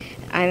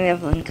I'm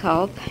Evelyn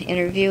Culp,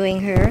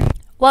 interviewing her.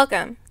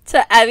 Welcome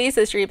to Evie's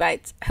History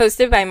Bites,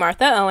 hosted by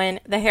Martha Owen,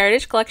 the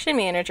Heritage Collection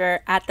Manager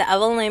at the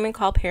Evelyn Lehman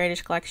Culp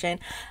Heritage Collection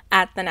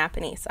at the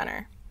Napanee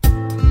Center.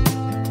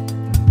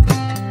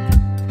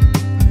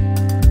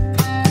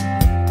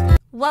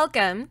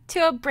 Welcome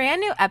to a brand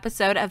new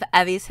episode of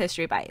Evie's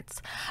History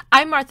Bites.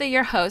 I'm Martha,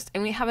 your host,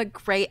 and we have a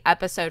great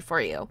episode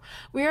for you.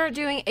 We are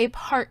doing a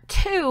part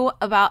 2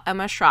 about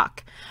Emma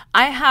Schrock.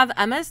 I have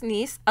Emma's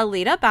niece,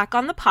 Aleta, back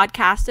on the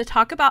podcast to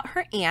talk about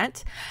her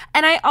aunt,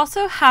 and I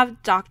also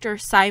have Dr.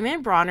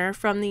 Simon Bronner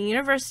from the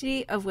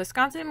University of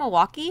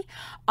Wisconsin-Milwaukee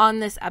on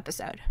this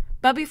episode.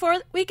 But before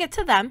we get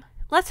to them,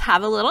 let's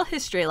have a little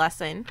history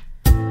lesson.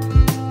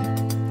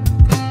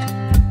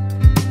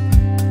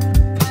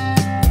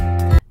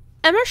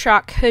 Emma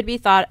Schrock could be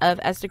thought of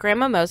as the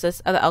Grandma Moses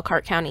of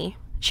Elkhart County.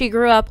 She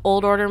grew up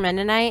Old Order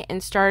Mennonite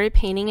and started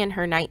painting in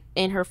her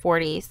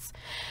 40s.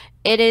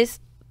 It is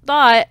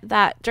thought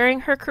that during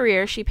her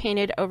career she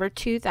painted over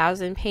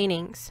 2,000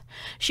 paintings.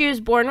 She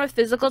was born with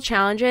physical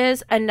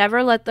challenges and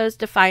never let those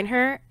define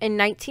her. In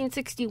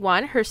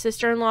 1961, her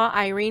sister-in-law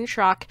Irene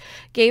Schrock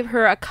gave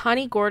her a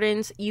Connie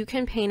Gordon's You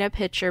Can Paint a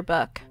Picture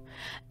book.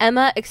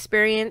 Emma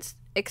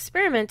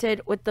experimented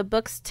with the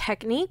book's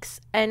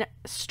techniques and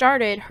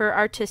started her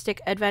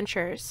artistic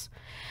adventures.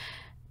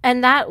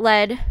 And that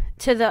led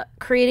to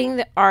creating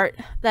the art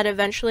that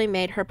eventually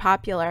made her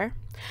popular.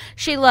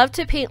 She loved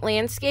to paint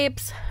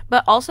landscapes,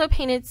 but also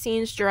painted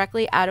scenes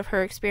directly out of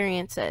her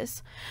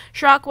experiences.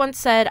 Schrock once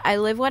said, "I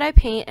live what I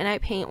paint and I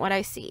paint what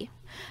I see."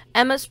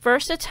 Emma's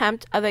first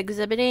attempt of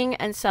exhibiting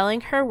and selling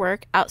her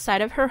work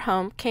outside of her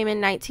home came in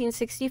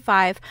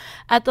 1965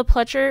 at the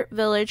Pletcher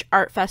Village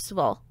Art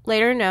Festival,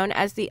 later known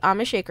as the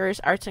Amish Acres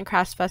Arts and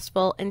Crafts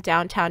Festival in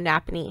downtown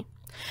Napanee.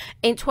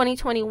 In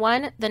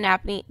 2021,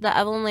 the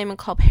Evelyn Lehman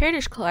Culp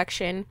Heritage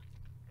Collection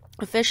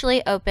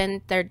officially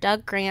opened their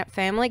Doug Grant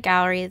Family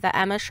Gallery, the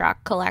Emma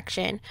Schrock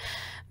Collection,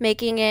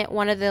 making it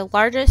one of the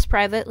largest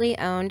privately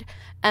owned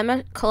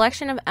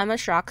collection of Emma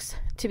Schrocks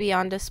to be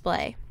on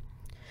display.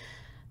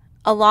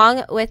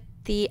 Along with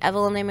the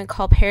Evelyn Lehman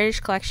Culp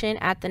Heritage Collection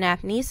at the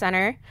Napanee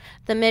Center,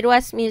 the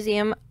Midwest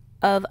Museum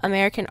of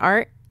American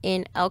Art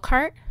in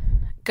Elkhart,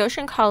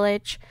 Goshen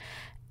College,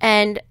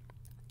 and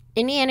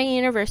Indiana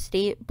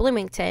University,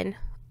 Bloomington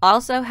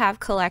also have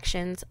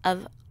collections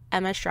of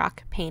Emma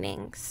Schrock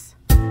paintings.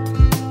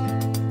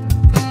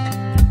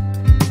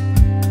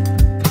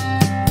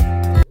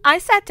 I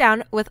sat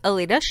down with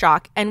Aleta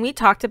Schrock and we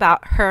talked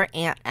about her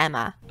Aunt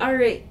Emma. All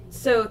right,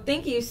 so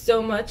thank you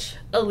so much,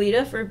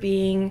 Aleta, for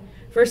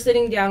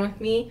sitting down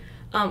with me.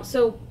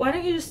 So why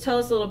don't you just tell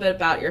us a little bit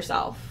about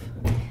yourself?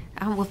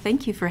 Well,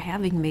 thank you for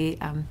having me.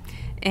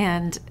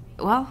 My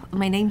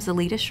name's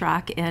Aleta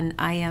Schrock, and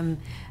I am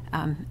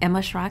Emma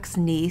Schrock's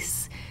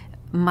niece.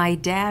 My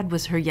dad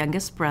was her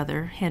youngest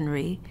brother,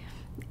 Henry.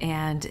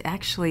 And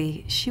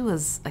actually, she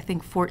was, I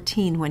think,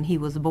 14 when he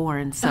was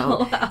born,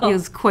 so wow. He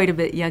was quite a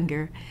bit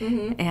younger.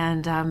 Mm-hmm.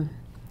 And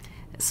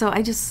so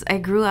I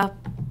grew up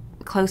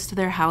close to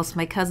their house.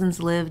 My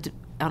cousins lived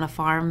on a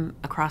farm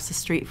across the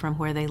street from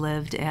where they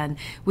lived, and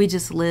we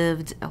just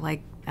lived,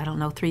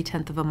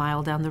 3/10 of a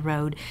mile down the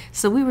road.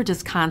 So we were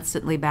just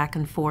constantly back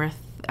and forth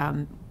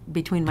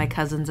between my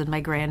cousins and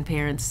my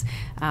grandparents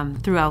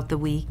throughout the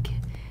week.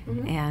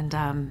 Mm-hmm.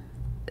 And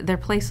their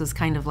place was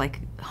kind of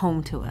like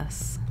home to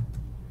us.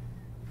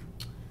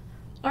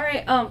 All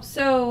right,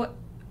 so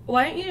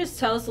why don't you just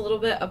tell us a little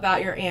bit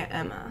about your Aunt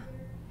Emma?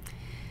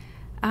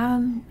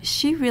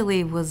 She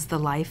really was the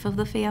life of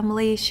the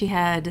family. She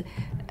had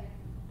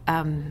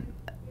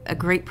a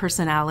great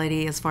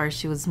personality as far as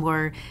she was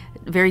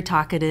very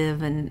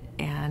talkative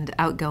and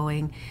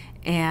outgoing,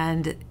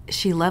 and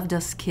she loved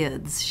us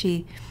kids.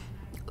 She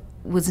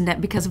was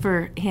because of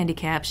her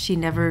handicap, she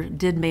never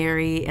did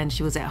marry, and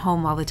she was at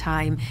home all the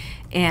time.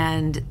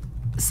 And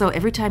so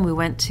every time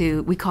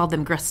we called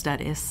them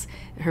Grestadis,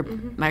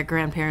 my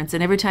grandparents,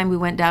 and every time we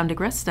went down to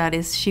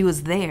Grestadis, she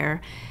was there,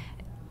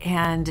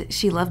 and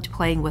she loved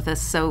playing with us.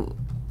 So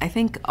I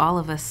think all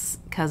of us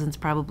cousins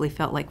probably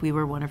felt like we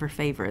were one of her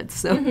favorites.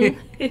 So,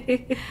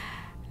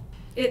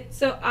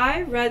 So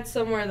I read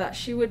somewhere that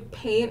she would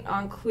paint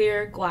on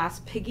clear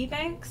glass piggy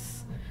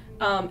banks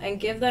and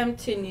give them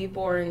to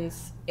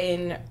newborns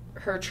in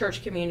her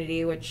church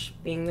community, which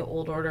being the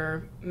Old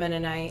Order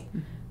Mennonite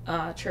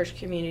church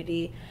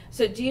community.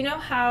 So do you know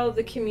how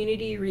the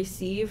community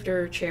received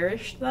or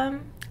cherished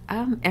them?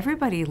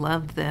 Everybody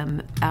loved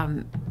them.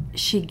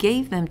 She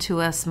gave them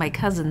to us, my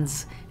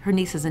cousins, her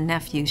nieces and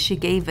nephews. She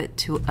gave it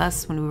to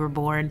us when we were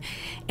born.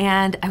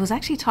 And I was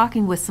actually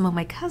talking with some of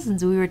my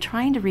cousins. We were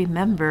trying to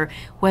remember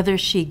whether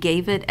she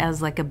gave it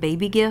as like a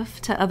baby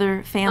gift to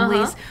other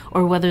families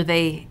or whether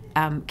they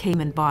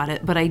came and bought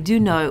it. But I do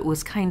know it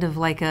was kind of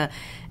like an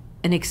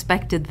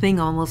expected thing,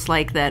 almost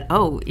like that,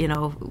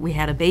 we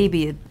had a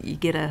baby, you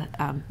get a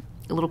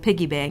little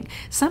piggy bank.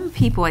 Some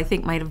people, I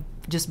think, might have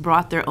just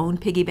brought their own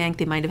piggy bank.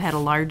 They might have had a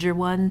larger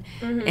one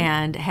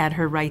and had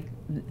her write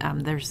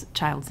their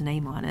child's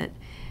name on it.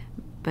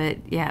 But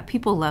yeah,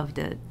 people loved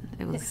it.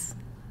 It was...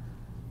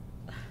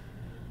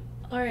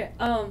 All right.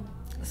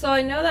 So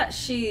I know that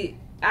she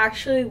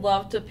actually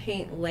loved to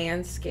paint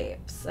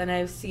landscapes,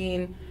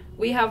 and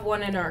we have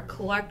one in our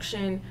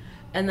collection,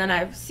 and then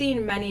I've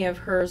seen many of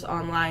hers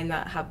online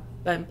that have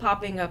been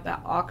popping up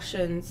at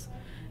auctions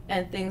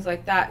and things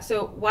like that.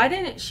 So why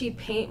didn't she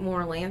paint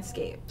more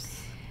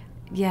landscapes?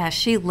 Yeah,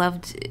 she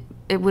loved,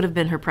 it would have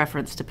been her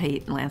preference to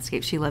paint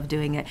landscapes. She loved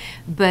doing it,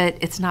 but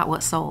it's not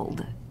what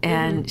sold.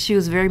 And she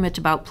was very much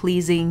about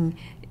pleasing,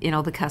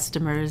 the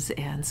customers,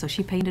 and so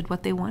she painted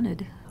what they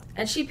wanted.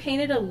 And she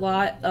painted a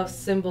lot of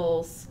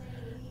symbols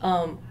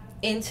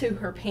into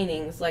her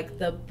paintings, like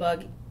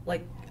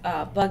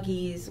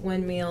buggies,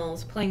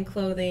 windmills, plain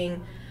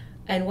clothing,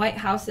 and white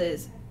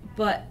houses.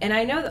 And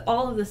I know that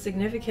all of the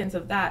significance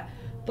of that,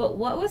 but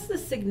what was the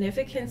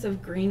significance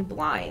of green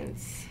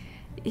blinds?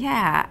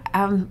 Yeah,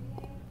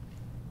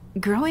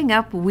 growing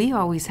up, we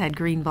always had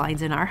green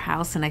blinds in our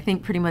house, and I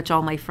think pretty much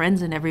all my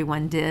friends and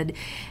everyone did.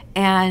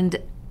 And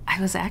I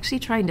was actually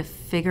trying to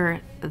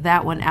figure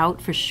that one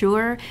out for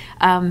sure.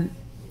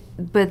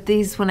 But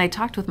when I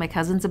talked with my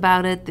cousins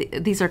about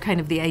it, these are kind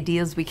of the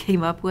ideas we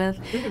came up with.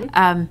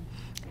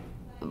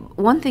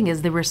 One thing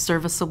is they were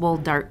serviceable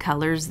dark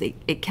colors.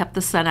 It kept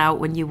the sun out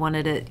when you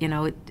wanted it,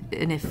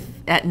 and if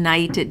at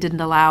night it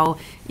didn't allow,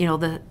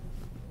 the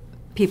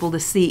people to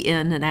see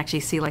in and actually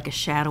see like a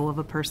shadow of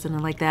a person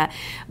and like that.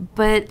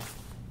 But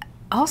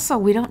also,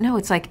 we don't know.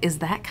 It's like, is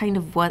that kind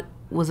of what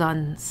was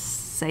on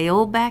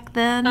sale back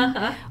then?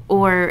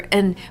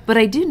 But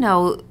I do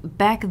know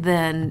back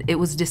then it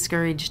was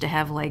discouraged to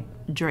have like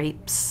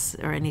drapes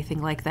or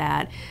anything like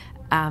that.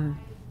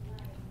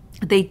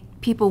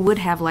 People would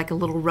have like a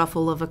little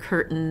ruffle of a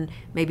curtain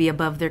maybe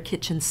above their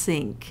kitchen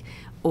sink,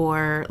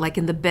 or like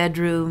in the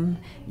bedroom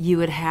you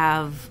would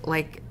have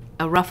like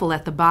a ruffle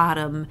at the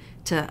bottom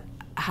to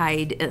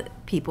hide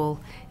people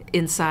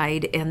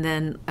inside, and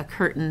then a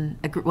curtain,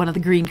 one of the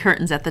green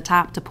curtains at the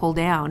top to pull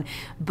down.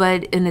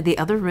 But in the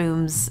other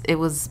rooms, it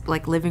was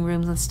like living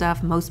rooms and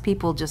stuff, most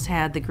people just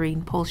had the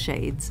green pull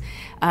shades.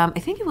 I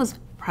think it was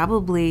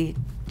probably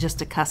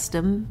just a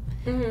custom,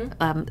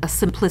 a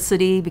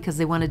simplicity, because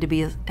they wanted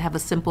to have a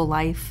simple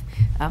life,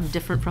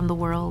 different from the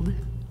world.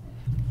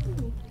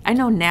 I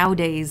know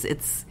nowadays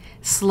it's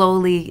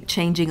slowly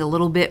changing a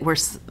little bit, where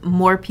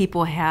more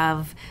people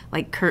have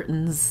like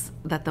curtains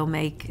that they'll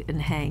make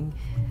and hang.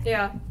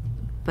 Yeah.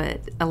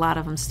 But a lot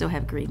of them still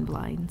have green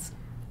blinds.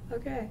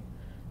 Okay.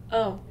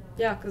 Oh,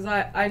 yeah, because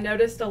I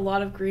noticed a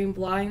lot of green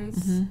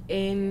blinds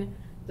in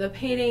the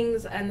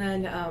paintings, and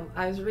then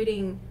I was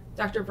reading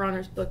Dr.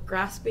 Bronner's book,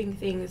 Grasping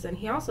Things, and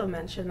he also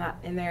mentioned that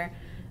in there.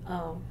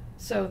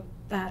 So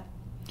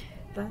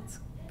that's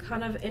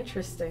kind of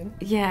interesting.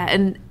 Yeah,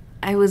 and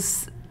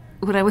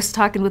when I was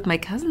talking with my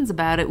cousins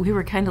about it, we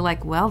were kind of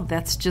like, well,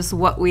 that's just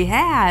what we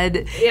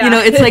had.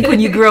 Yeah. It's like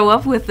when you grow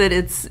up with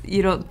it,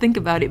 you don't think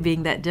about it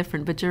being that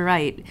different, but you're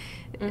right.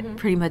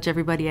 Pretty much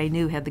everybody I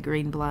knew had the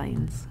green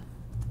blinds.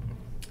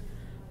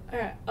 All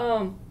right.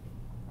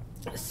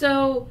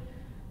 So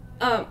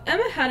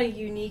Emma had a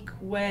unique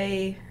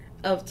way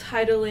of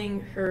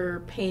titling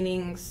her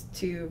paintings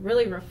to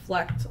really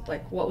reflect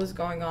like what was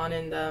going on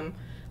in them.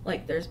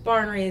 Like there's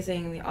barn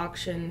raising, the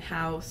auction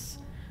house.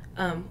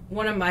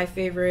 One of my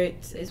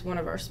favorites is one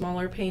of our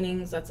smaller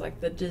paintings that's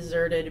like the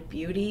deserted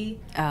beauty.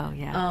 Oh,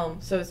 yeah.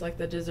 So it's like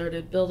the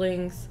deserted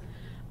buildings.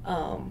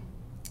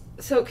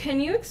 So can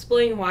you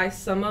explain why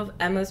some of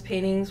Emma's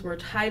paintings were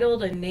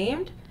titled and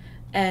named,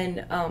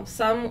 and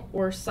some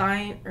were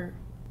some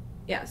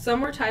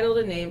were titled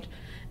and named,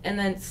 and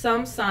then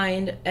some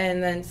signed,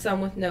 and then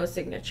some with no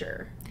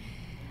signature?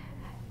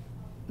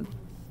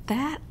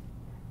 That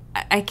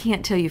I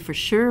can't tell you for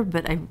sure,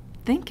 but I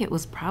think it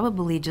was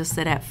probably just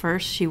that at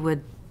first she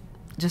would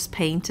just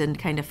paint and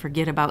kind of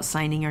forget about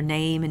signing her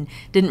name and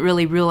didn't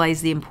really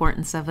realize the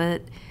importance of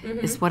it,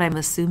 is what I'm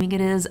assuming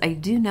it is. I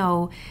do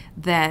know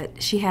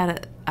that she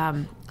had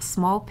a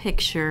small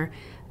picture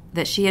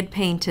that she had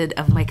painted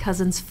of my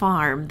cousin's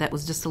farm that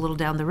was just a little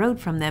down the road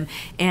from them,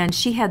 and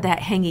she had that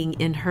hanging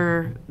in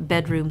her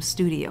bedroom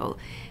studio.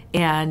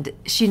 And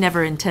she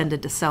never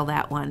intended to sell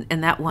that one.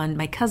 And that one,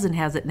 my cousin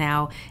has it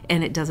now,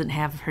 and it doesn't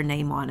have her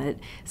name on it.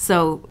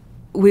 So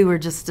we were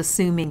just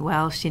assuming,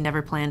 well, she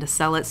never planned to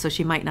sell it, so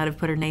she might not have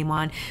put her name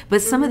on.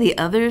 But some of the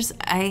others,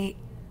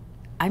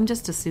 I'm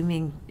just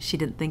assuming she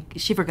didn't think,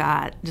 she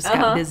forgot, just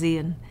got busy.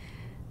 And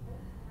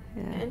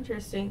yeah.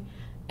 Interesting.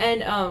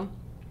 And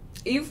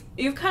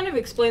you've kind of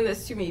explained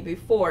this to me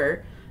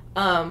before,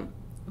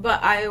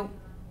 but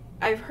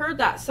I've heard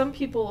that some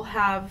people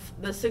have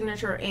the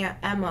signature Aunt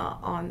Emma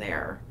on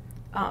their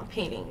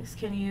paintings.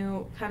 Can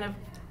you kind of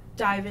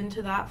dive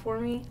into that for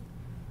me?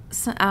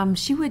 So,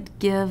 she would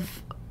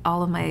give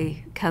all of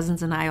my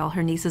cousins and I, all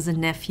her nieces and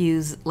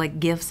nephews, like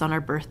gifts on our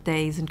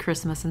birthdays and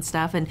Christmas and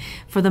stuff. And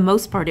for the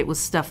most part, it was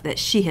stuff that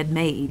she had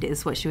made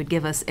is what she would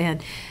give us.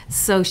 And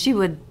so she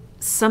would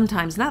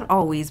sometimes, not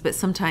always, but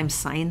sometimes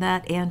sign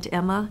that Aunt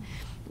Emma.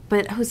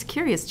 But I was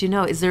curious, do you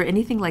know, is there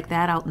anything like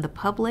that out in the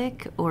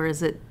public, or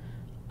is it?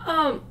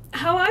 How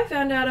I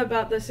found out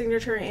about the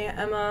signature Aunt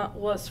Emma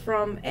was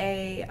from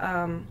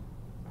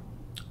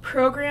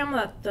program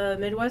that the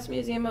Midwest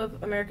Museum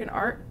of American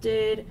Art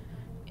did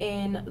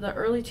in the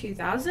early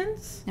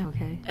 2000s.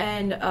 Okay.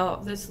 And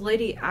this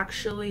lady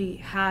actually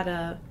had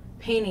a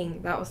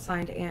painting that was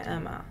signed to Aunt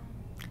Emma.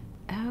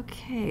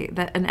 Okay,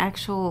 that an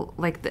actual,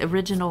 like the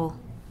original.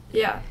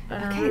 Yeah,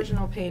 an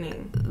original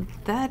painting.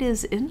 That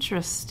is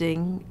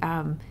interesting.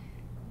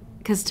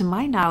 Because to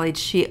my knowledge,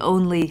 she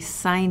only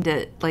signed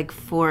it like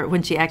for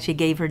when she actually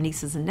gave her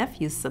nieces and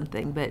nephews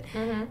something. But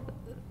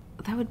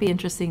that would be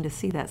interesting to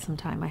see that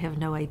sometime. I have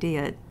no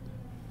idea. It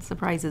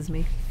surprises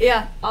me.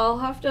 Yeah, I'll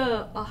have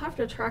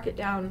to track it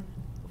down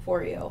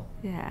for you.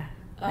 Yeah,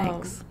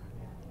 thanks.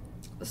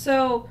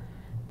 So,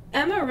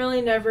 Emma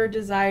really never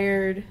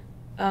desired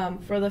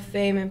for the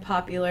fame and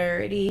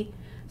popularity.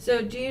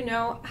 So, do you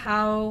know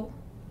how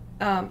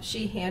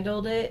she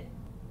handled it,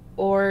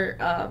 or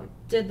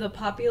did the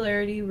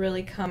popularity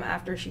really come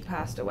after she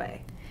passed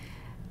away?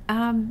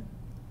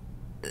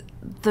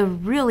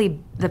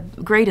 The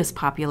greatest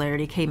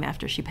popularity came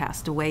after she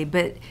passed away,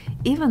 but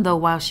even though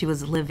while she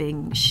was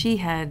living, she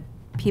had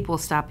people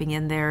stopping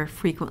in there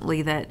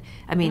frequently that,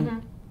 I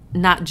mean,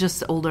 not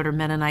just old order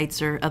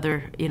Mennonites or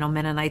other,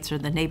 Mennonites or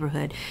the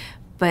neighborhood,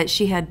 but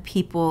she had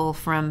people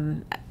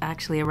from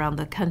actually around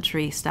the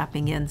country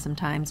stopping in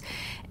sometimes.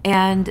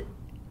 And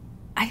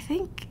I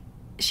think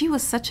she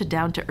was such a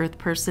down-to-earth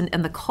person,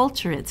 and the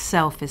culture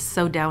itself is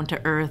so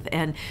down-to-earth,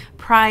 and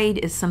pride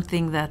is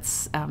something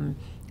that's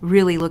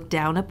really looked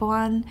down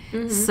upon.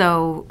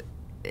 So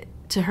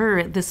to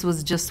her, this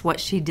was just what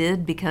she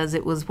did because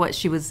it was what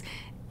she was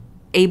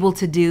able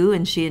to do,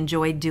 and she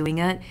enjoyed doing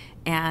it.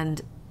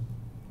 And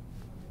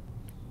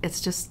it's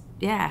just,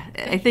 yeah,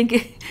 I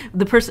think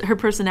her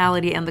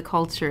personality and the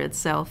culture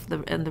itself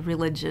and the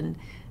religion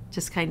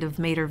just kind of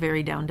made her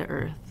very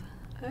down-to-earth.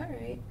 All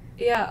right.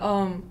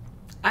 Yeah,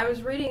 I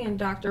was reading in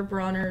Dr.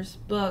 Bronner's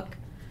book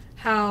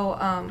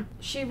how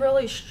she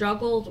really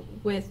struggled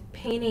with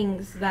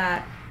paintings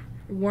that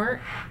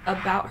weren't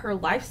about her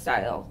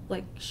lifestyle.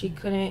 Like, she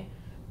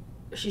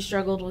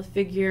struggled with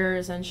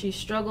figures, and she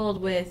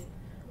struggled with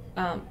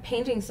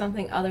painting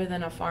something other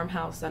than a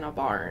farmhouse and a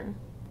barn.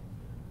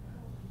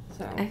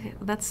 So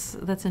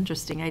that's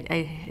interesting.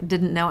 I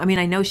didn't know. I mean,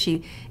 I know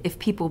if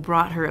people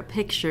brought her a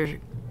picture,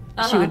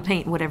 she would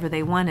paint whatever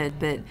they wanted,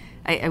 but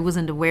I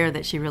wasn't aware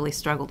that she really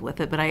struggled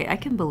with it. But I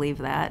can believe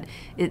that,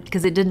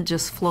 because it didn't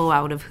just flow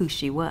out of who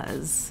she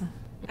was.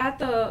 At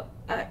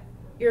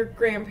your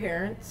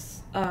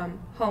grandparents'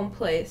 home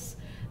place,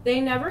 they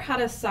never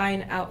had a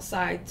sign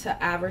outside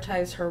to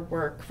advertise her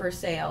work for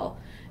sale,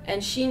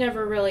 and she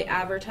never really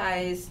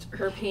advertised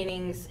her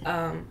paintings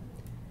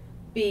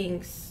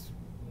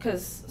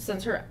because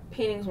since her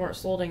paintings weren't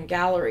sold in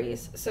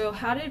galleries. So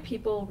how did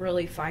people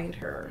really find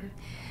her?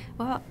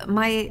 Well,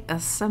 my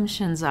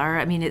assumptions are,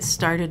 I mean, it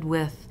started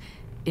with,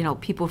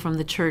 people from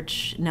the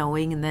church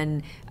knowing, and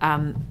then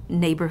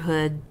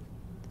neighborhood,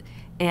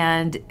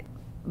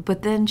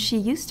 but then she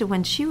used to,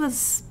 when she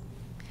was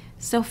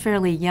still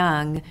fairly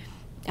young,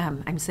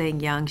 I'm saying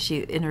young, she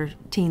in her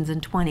teens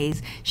and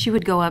 20s, she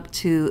would go up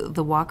to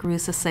the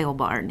Wakarusa Sale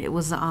Barn. It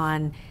was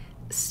on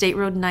State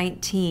Road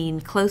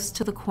 19, close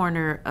to the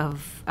corner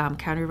of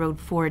County Road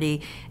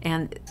 40,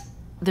 and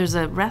there's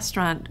a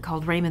restaurant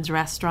called Raymond's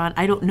Restaurant.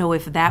 I don't know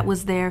if that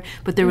was there,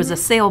 but there was a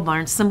sale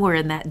barn somewhere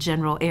in that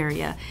general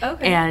area.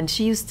 Okay. And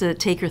she used to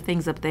take her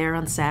things up there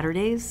on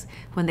Saturdays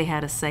when they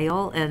had a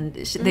sale, and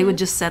they would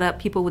just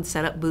people would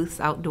set up booths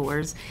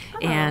outdoors,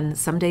 and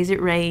some days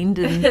it rained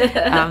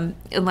and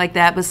like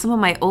that. But some of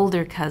my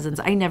older cousins,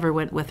 I never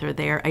went with her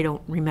there. I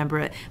don't remember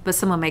it, but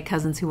some of my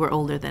cousins who were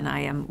older than I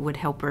am would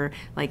help her,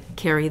 like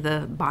carry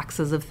the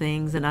boxes of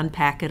things and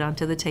unpack it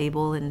onto the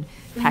table and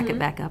pack it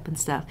back up and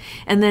stuff.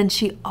 And then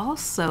she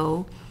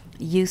also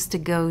used to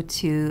go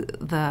to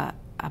the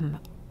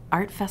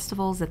art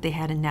festivals that they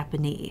had in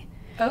Napanee.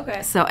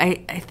 Okay. So I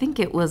think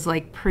it was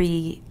like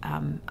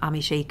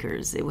pre-Amish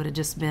Acres. It would have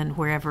just been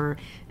wherever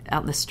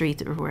out in the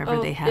street or wherever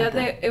they had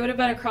it would have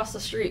been across the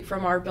street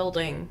from our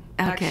building,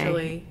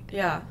 actually.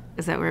 Yeah.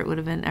 Is that where it would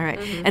have been? All right.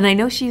 And I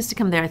know she used to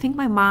come there. I think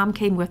my mom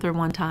came with her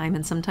one time,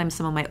 and sometimes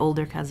some of my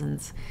older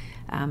cousins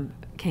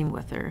came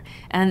with her.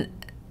 And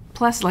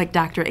plus, like,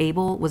 Dr.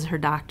 Abel was her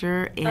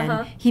doctor,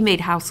 and he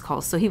made house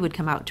calls, so he would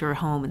come out to her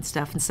home and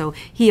stuff, and so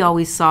he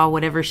always saw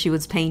whatever she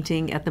was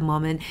painting at the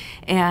moment.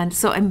 And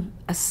so I'm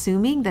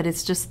assuming that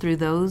it's just through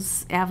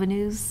those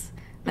avenues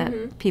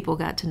that people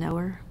got to know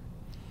her.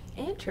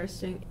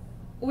 Interesting.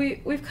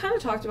 We've kind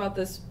of talked about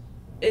this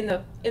in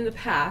the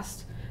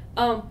past,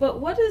 but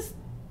what does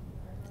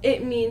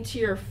it mean to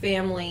your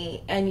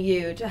family and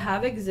you to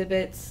have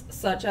exhibits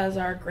such as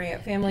our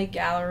Grant Family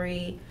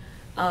Gallery,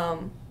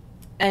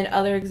 and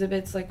other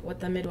exhibits like what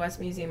the Midwest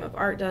Museum of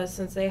Art does,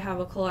 since they have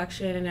a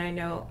collection, and I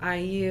know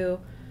IU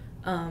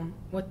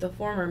with the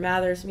former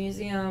Mathers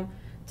Museum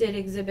did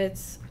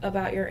exhibits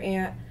about your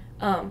aunt.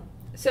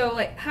 So,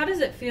 like, how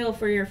does it feel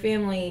for your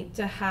family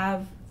to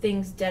have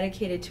things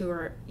dedicated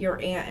to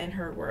your aunt and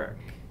her work?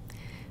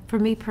 For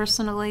me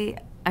personally,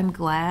 I'm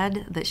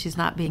glad that she's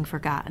not being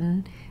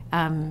forgotten.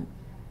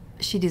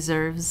 She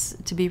deserves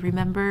to be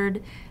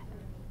remembered.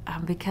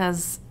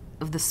 because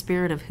of the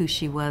spirit of who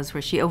she was,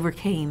 where she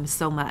overcame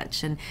so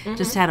much and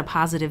just had a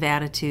positive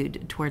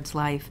attitude towards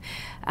life.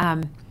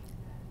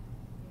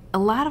 A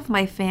lot of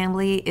my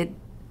family, it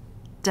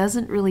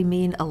doesn't really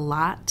mean a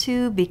lot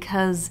to,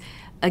 because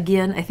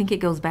again, I think it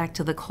goes back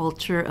to the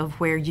culture of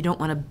where you don't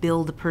want to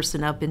build a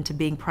person up into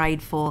being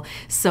prideful.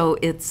 So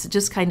it's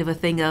just kind of a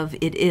thing of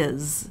it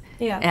is.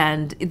 Yeah.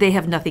 And they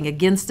have nothing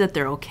against it.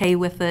 They're okay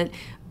with it.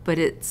 But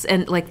it's,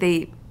 and like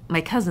my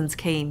cousins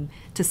came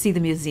to see the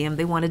museum.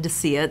 They wanted to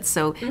see it.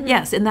 So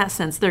yes, in that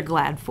sense, they're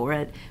glad for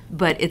it.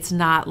 But it's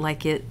not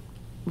like it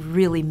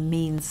really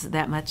means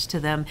that much to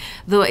them.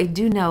 Though I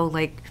do know,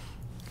 like,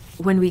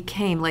 when we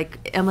came,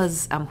 like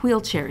Emma's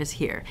wheelchair is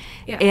here.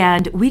 Yeah.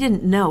 And we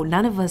didn't know,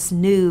 none of us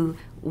knew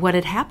what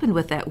had happened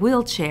with that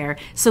wheelchair.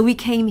 So we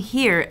came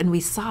here and we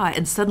saw it,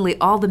 and suddenly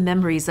all the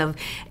memories of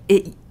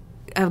it,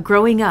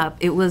 growing up,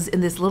 it was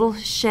in this little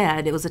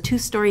shed. It was a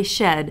 2-story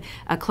shed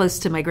close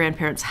to my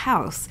grandparents'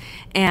 house.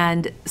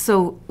 And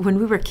so when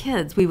we were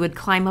kids, we would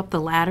climb up the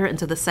ladder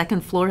into the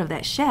second floor of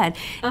that shed,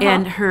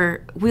 and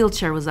her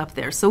wheelchair was up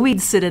there. So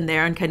we'd sit in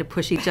there and kind of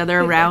push each other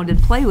around and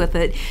play with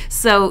it.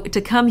 So to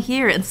come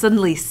here and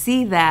suddenly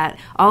see that,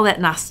 all that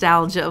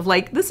nostalgia of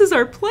like, this is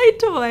our play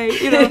toy,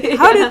 you know,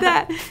 how did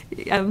that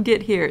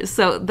get here?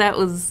 So that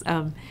was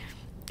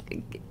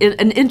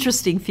an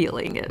interesting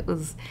feeling. It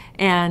was,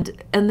 and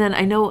then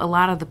I know a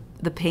lot of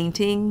the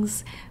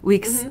paintings.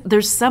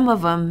 There's some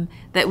of them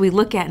that we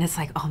look at and it's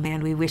like, oh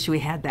man, we wish we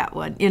had that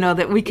one. You know,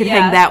 that we could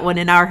hang that one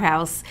in our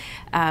house.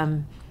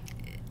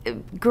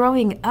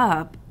 Growing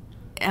up,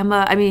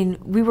 Emma, I mean,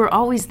 we were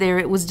always there.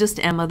 It was just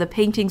Emma. The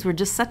paintings were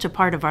just such a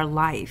part of our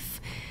life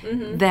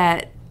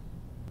that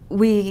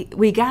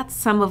we got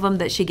some of them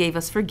that she gave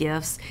us for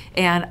gifts,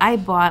 and I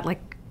bought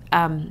like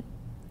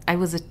I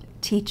was a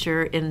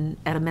teacher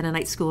at a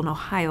Mennonite school in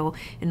Ohio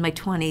in my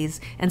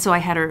 20s, and so I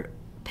had her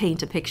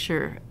paint a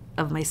picture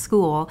of my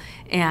school,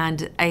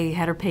 and I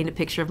had her paint a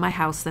picture of my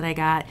house that I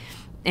got,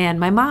 and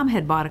my mom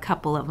had bought a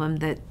couple of them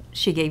that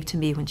she gave to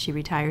me when she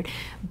retired.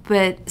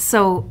 But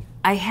so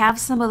I have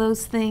some of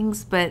those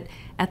things, but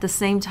at the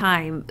same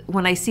time,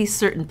 when I see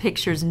certain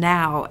pictures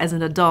now as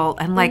an adult,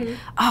 I'm like,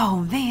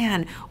 oh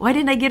man, why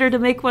didn't I get her to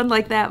make one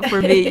like that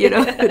for me? You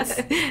know,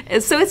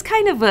 so it's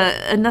kind of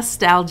a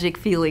nostalgic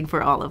feeling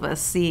for all of us,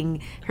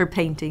 seeing her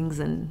paintings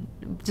and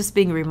just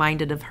being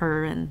reminded of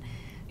her and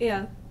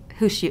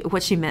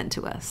what she meant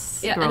to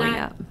us growing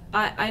up.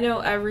 I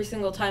know every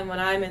single time when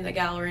I'm in the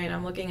gallery and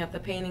I'm looking at the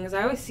paintings,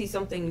 I always see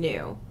something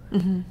new.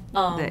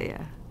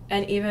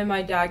 And even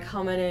my dad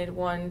commented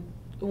one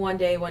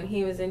day when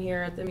he was in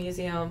here at the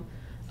museum,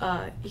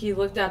 he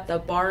looked at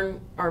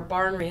our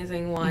barn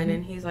raising one,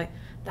 and he's like,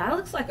 that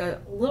looks like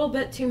a little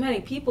bit too many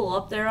people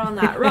up there on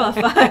that roof.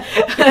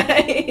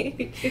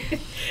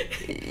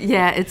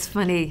 Yeah, it's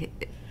funny.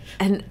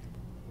 And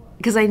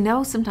because I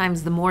know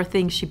sometimes the more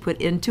things she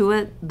put into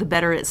it, the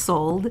better it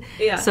sold.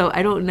 Yeah. So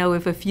I don't know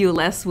if a few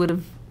less would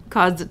have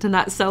caused it to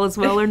not sell as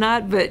well or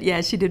not, but yeah,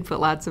 she did put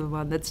lots of them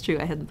on. That's true.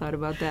 I hadn't thought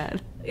about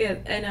that. Yeah,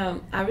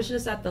 and I was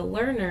just at the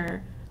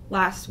Learner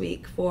last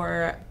week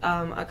for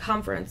a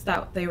conference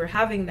that they were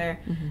having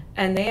there,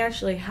 and they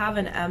actually have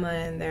an Emma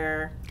in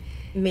their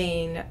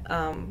main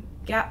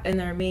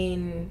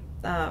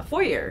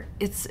foyer.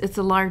 It's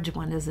a large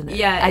one, isn't it?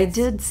 Yeah, I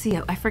did see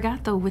it. I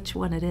forgot though which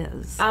one it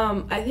is.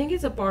 I think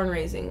it's a barn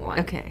raising one.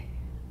 Okay.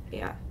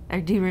 Yeah. I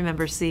do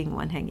remember seeing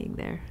one hanging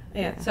there.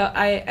 Yeah. So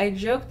I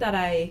joked that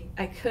I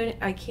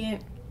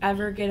can't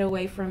ever get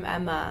away from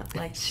Emma.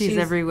 Like she's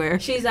everywhere.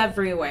 She's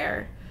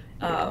everywhere.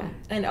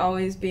 And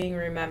always being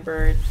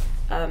remembered.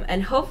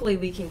 And hopefully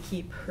we can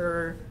keep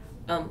her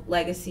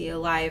legacy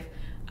alive.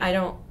 I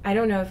don't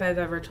know if I've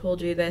ever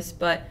told you this,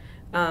 but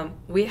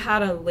we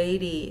had a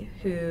lady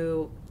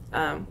who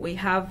we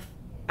have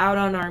out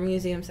on our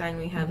museum sign.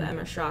 We have the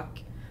Emma Schrock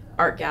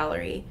Art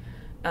Gallery.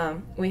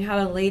 We had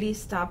a lady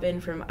stop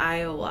in from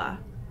Iowa,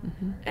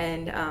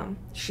 and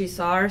she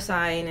saw our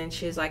sign and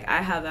she's like,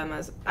 I have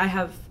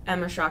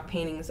Emma Schrock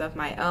paintings of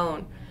my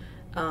own,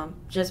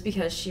 just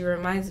because she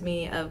reminds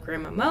me of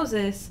Grandma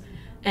Moses,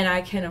 and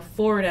I can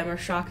afford Emma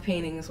Schrock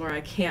paintings where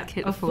I can't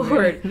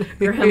afford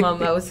Grandma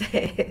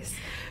Moses.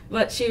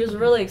 But she was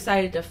really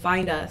excited to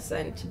find us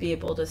and to be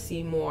able to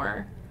see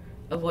more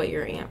of what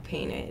your aunt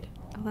painted.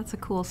 Oh, that's a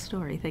cool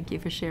story. Thank you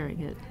for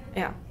sharing it.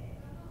 Yeah.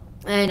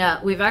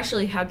 And we've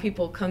actually had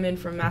people come in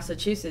from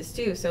Massachusetts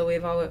too. So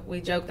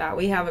we joke that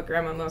we have a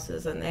Grandma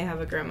Moses and they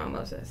have a Grandma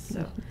Moses.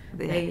 So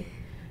they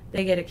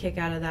get a kick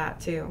out of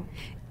that too.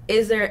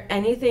 Is there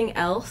anything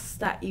else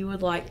that you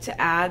would like to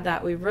add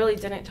that we really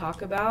didn't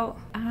talk about?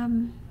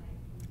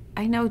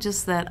 I know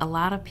just that a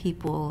lot of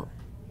people,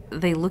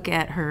 they look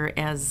at her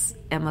as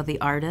Emma the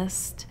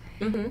artist,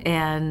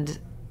 and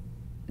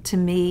to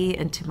me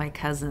and to my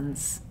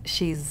cousins,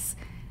 she's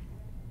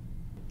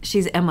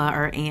Emma,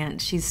 our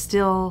aunt. She's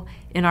still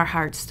in our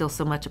hearts, still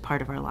so much a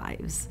part of our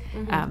lives.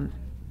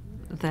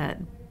 That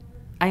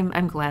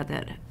I'm glad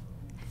that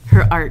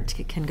her art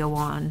can go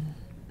on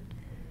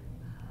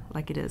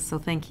like it is. So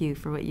thank you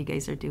for what you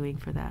guys are doing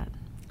for that.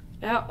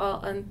 Yeah,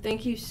 well, and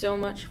thank you so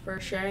much for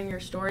sharing your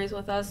stories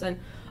with us and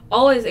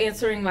always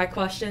answering my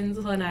questions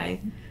when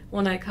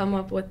I come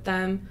up with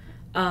them.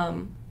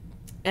 Um,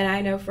 and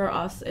I know for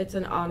us, it's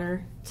an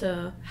honor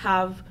to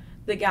have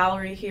the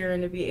gallery here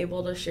and to be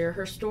able to share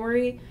her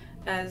story,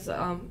 as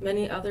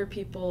many other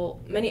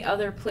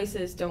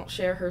places don't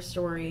share her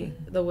story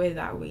the way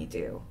that we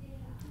do.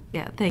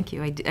 Yeah, thank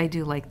you. I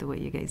do like the way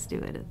you guys do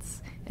it.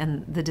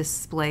 And the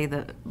display,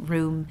 the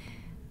room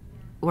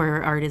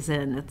where art is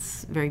in,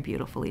 it's very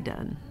beautifully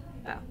done.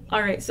 Yeah.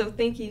 All right, so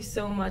thank you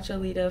so much,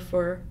 Alita,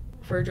 for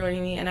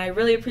joining me, and I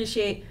really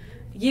appreciate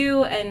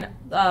you and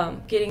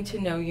getting to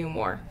know you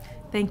more.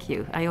 Thank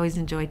you. I always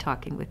enjoy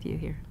talking with you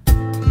here.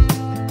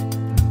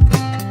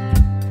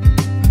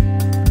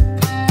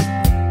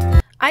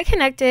 I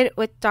connected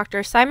with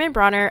Dr. Simon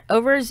Bronner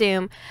over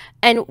Zoom,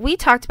 and we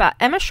talked about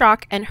Emma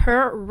Schrock and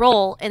her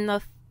role in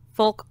the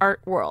folk art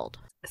world.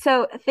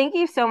 So thank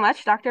you so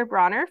much, Dr.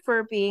 Bronner,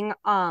 for being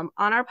on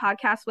our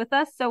podcast with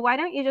us. So why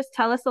don't you just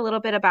tell us a little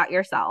bit about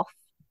yourself?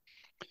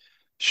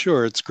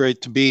 Sure, it's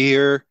great to be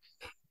here.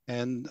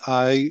 And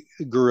I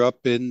grew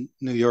up in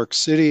New York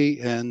City,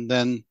 and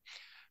then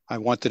I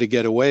wanted to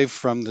get away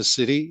from the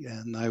city,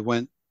 and I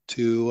went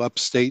to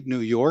upstate New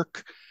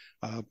York,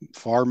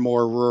 far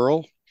more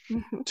rural,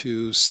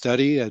 to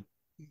study at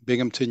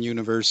Binghamton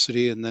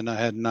University. And then I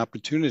had an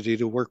opportunity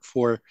to work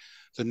for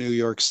the New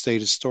York State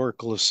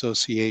Historical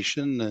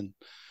Association and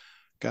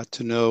got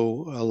to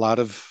know a lot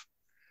of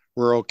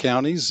rural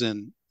counties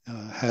and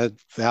had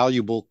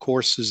valuable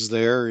courses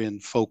there in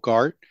folk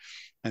art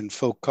and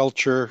folk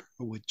culture,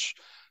 which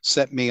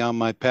set me on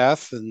my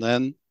path. And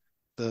then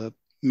the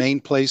main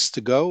place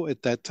to go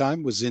at that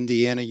time was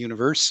Indiana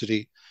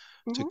University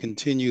to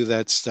continue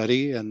that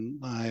study.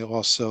 And I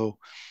also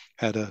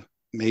had a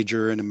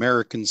major in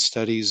American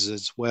studies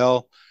as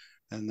well.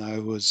 And I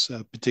was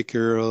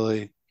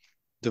particularly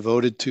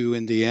devoted to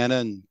Indiana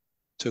and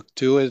took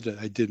to it.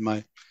 I did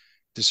my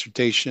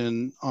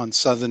dissertation on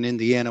Southern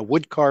Indiana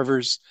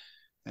woodcarvers,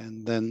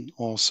 and then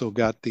also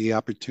got the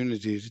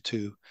opportunity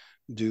to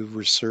do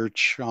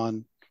research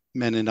on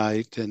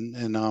Mennonite and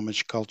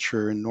Amish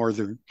culture in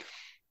Northern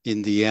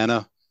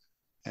Indiana.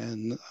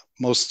 And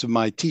most of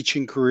my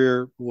teaching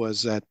career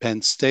was at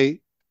Penn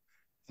State.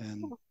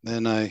 And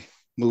then I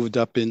moved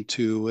up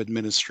into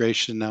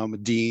administration. Now I'm a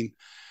dean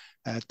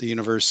at the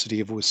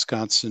University of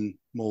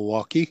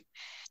Wisconsin-Milwaukee.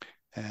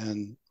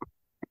 And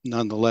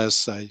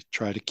nonetheless, I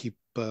try to keep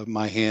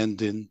my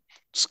hand in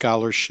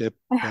scholarship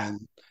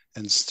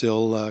and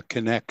still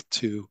connect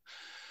to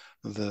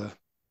the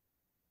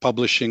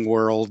publishing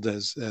world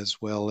as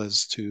well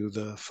as to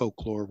the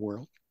folklore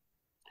world.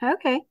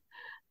 Okay.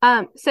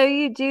 So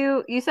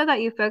you said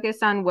that you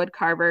focused on wood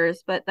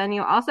carvers, but then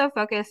you also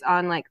focus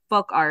on like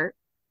folk art.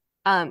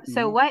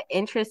 So what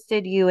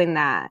interested you in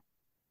that?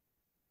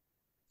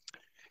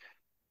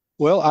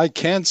 Well, I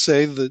can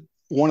say that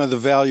one of the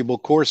valuable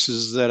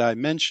courses that I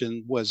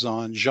mentioned was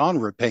on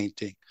genre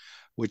painting,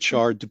 which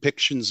are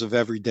depictions of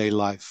everyday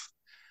life.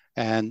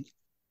 And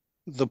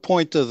the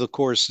point of the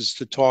course is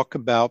to talk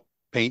about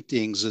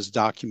paintings as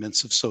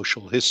documents of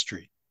social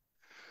history.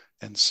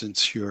 And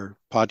since your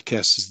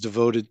podcast is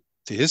devoted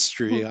to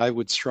history, I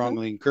would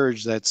strongly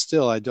encourage that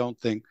still. I don't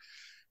think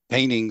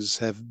paintings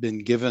have been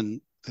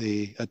given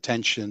the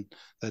attention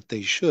that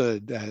they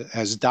should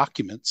as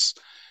documents,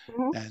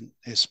 and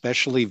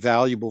especially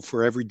valuable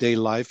for everyday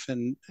life,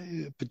 and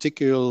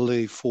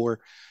particularly for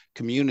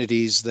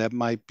communities that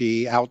might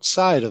be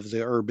outside of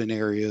the urban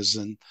areas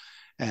and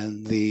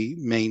the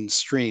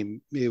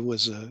mainstream. It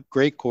was a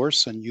great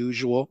course,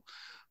 unusual,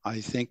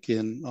 I think,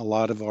 in a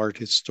lot of art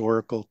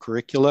historical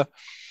curricula.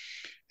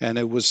 And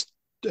it was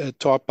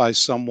taught by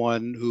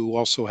someone who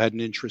also had an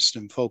interest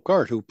in folk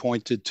art, who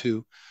pointed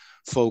to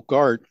folk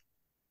art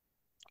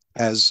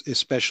as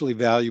especially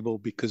valuable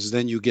because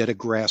then you get a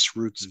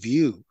grassroots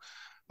view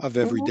of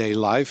everyday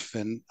life.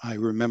 And I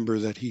remember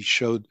that he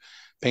showed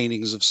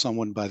paintings of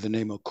someone by the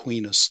name of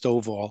Queen of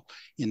Stovall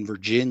in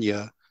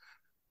Virginia.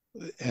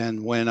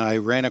 And when I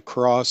ran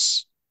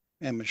across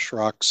Emma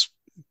Schrock's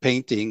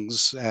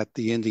paintings at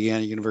the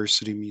Indiana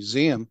University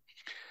Museum,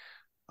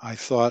 I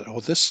thought,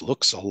 oh, this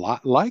looks a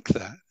lot like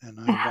that. And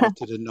I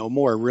wanted to know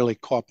more. It really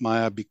caught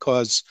my eye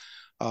because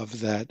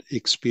of that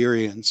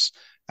experience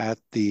at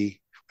the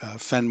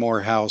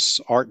Fenmore House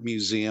Art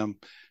Museum,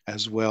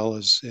 as well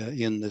as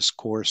in this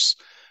course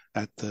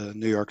at the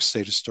New York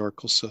State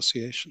Historical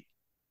Association.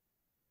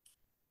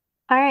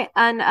 All right.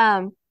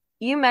 And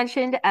you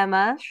mentioned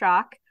Emma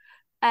Schrock,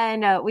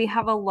 and we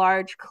have a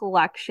large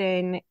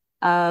collection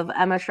of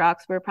Emma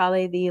Schrocks. We're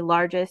probably the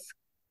largest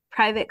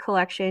private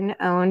collection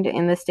owned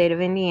in the state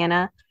of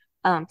Indiana,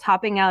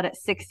 topping out at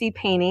 60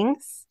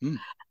 paintings.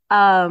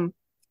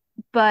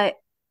 But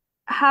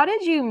how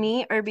did you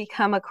meet or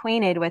become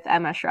acquainted with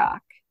Emma Schrock?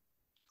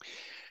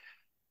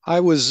 I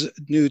was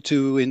new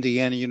to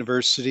Indiana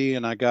University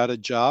and I got a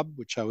job,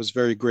 which I was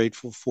very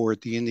grateful for,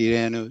 at the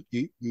Indiana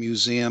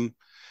Museum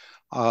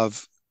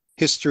of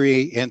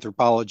History,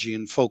 Anthropology,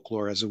 and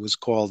Folklore, as it was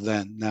called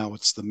then. Now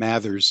it's the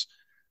Mathers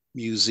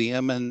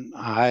Museum, and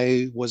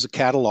I was a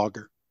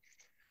cataloger.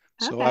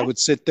 So I Okay. would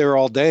sit there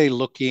all day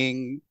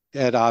looking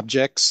at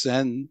objects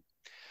and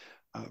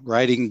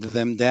writing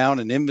them down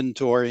and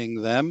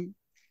inventorying them.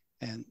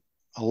 And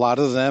a lot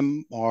of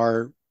them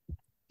are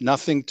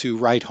nothing to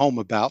write home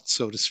about,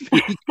 so to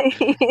speak.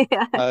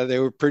 Yeah. They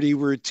were pretty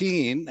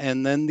routine.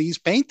 And then these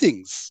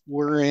paintings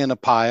were in a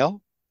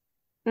pile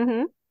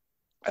Hmm.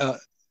 uh,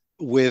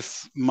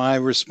 with my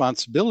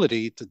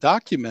responsibility to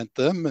document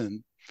them.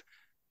 And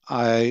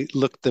I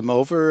looked them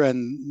over,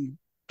 and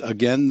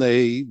again,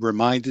 they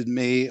reminded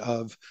me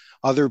of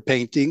other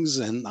paintings,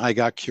 and I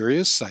got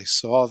curious. I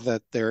saw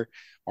that their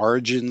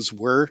origins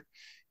were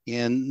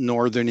in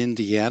northern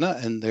Indiana,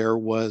 and there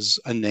was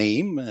a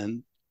name,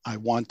 and I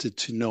wanted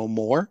to know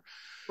more.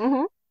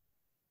 Hmm.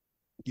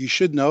 You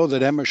should know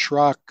that Emma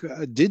Schrock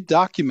did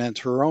document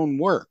her own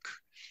work,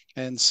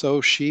 and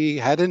so she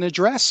had an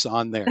address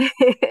on there.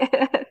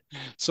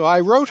 So I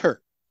wrote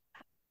her,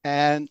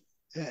 and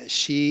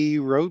she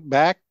wrote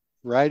back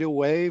right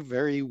away,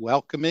 very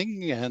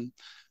welcoming. And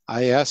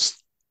I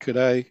asked, could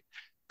I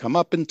come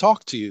up and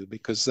talk to you?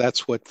 Because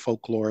that's what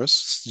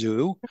folklorists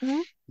do. Hmm.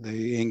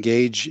 They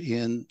engage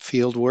in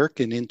field work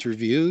and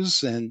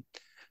interviews. And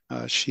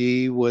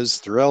she was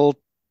thrilled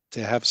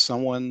to have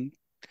someone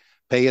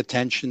pay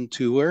attention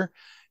to her.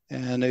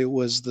 And it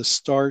was the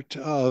start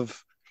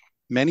of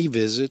many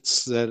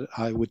visits that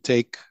I would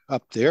take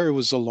up there. It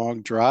was a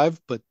long drive,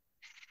 but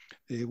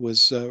it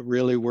was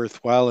really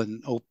worthwhile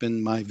and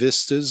opened my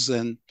vistas.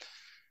 And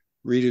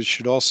readers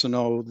should also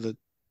know that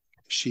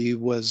she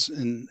was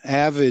an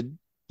avid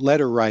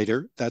letter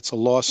writer. That's a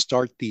lost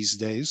art these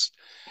days.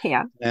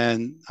 Yeah.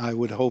 And I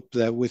would hope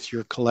that with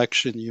your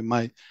collection, you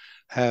might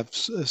have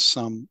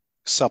some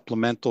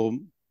supplemental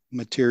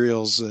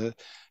materials,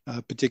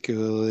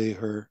 particularly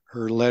her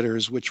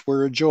letters, which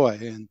were a joy.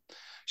 And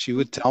she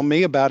would tell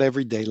me about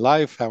everyday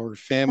life, how her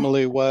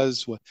family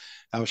was,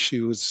 how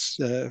she was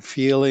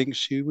feeling.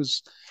 She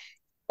was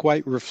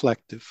quite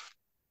reflective.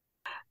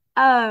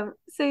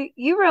 So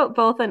you wrote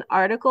both an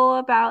article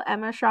about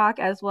Emma Schrock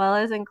as well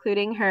as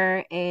including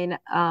her in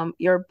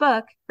your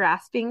book,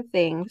 Grasping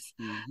Things.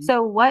 Mhm.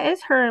 So what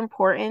is her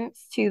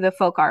importance to the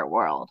folk art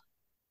world?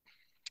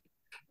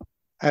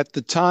 At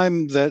the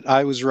time that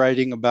I was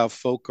writing about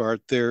folk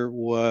art, there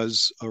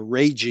was a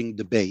raging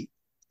debate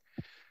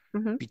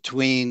Hmm.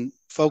 between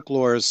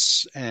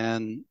folklorists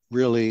and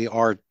really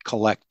art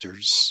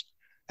collectors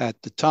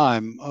at the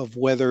time of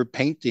whether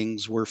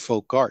paintings were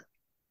folk art,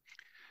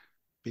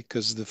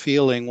 because the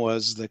feeling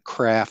was that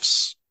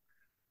crafts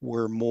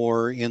were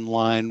more in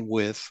line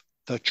with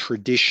the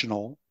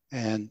traditional,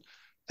 and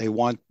the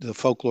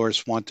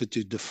folklorists wanted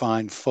to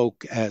define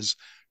folk as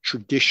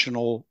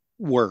traditional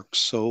works.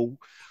 So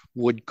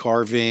wood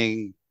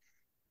carving,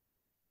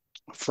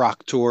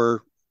 fraktur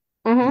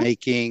Hmm.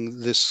 making,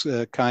 this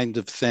kind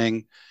of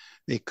thing.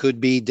 It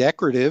could be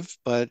decorative,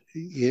 but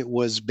it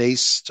was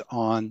based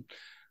on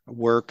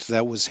work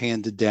that was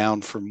handed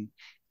down from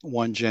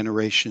one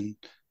generation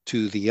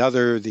to the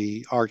other.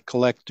 The art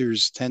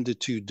collectors tended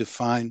to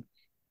define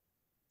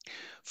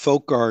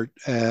folk art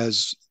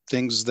as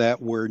things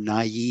that were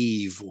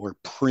naive or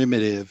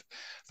primitive,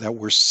 that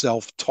were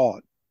self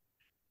taught.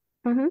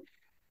 Hmm.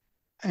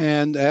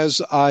 And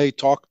as I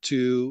talked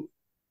to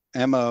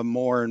Emma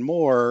more and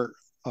more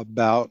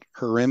about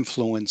her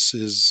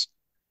influences,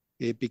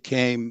 it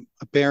became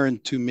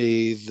apparent to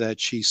me that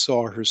she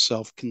saw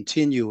herself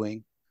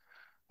continuing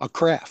a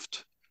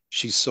craft.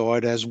 She saw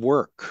it as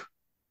work.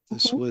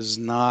 This Hmm. was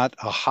not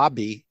a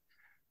hobby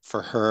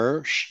for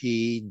her.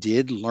 She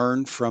did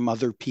learn from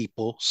other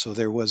people, so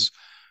there was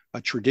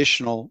a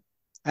traditional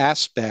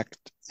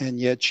aspect, and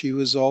yet she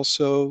was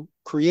also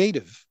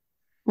creative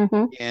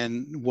Hmm.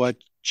 in what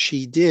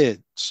she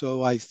did.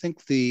 So I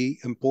think the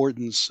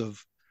importance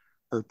of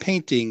her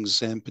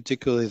paintings, and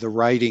particularly the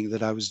writing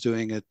that I was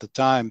doing at the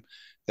time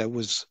that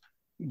was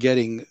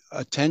getting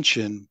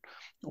attention,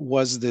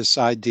 was this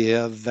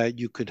idea that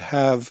you could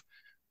have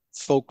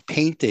folk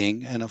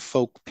painting and a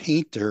folk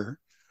painter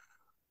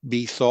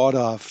be thought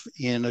of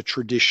in a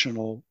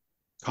traditional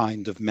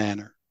kind of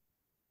manner.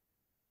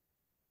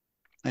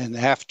 And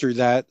after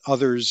that,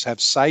 others have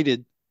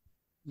cited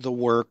the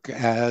work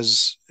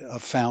as a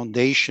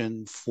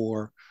foundation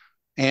for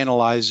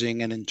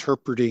analyzing and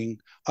interpreting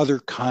other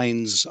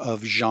kinds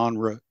of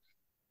genre Hmm.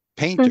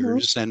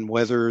 painters, and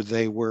whether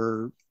they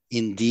were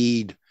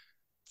indeed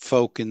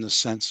folk in the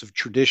sense of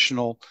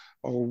traditional,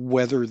 or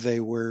whether they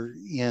were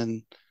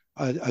in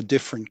a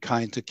different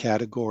kind of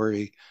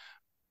category.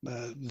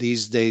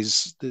 These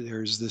days,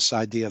 there's this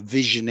idea of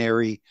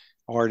visionary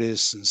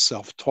artists and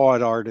self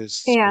taught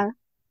artists, but Yeah.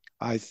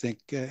 I think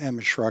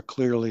Emma Schrock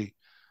clearly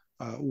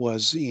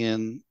was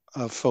in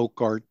a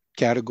folk art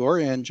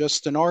category and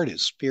just an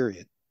artist,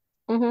 period.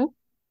 Hmm.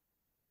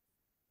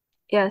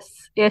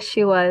 Yes. Yes,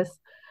 she was.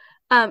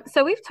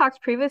 So we've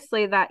talked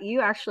previously that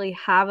you actually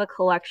have a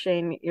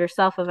collection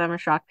yourself of Emma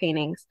Schrock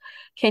paintings.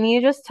 Can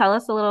you just tell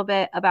us a little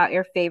bit about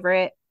your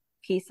favorite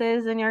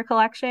pieces in your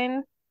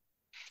collection?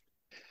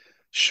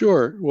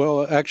 Sure.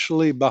 Well,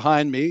 actually,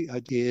 behind me,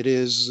 it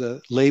is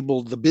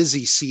labeled the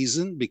busy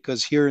season,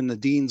 because here in the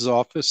dean's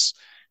office,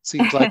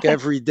 Seems like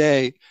every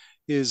day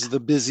is the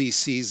busy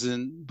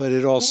season, but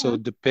it also Mhm.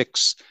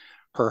 depicts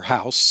her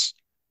house,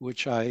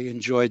 which I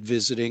enjoyed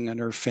visiting, and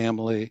her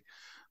family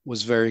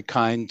was very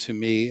kind to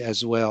me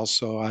as well.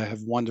 So I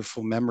have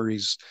wonderful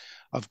memories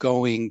of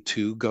going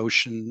to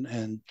Goshen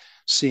and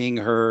seeing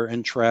her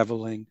and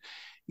traveling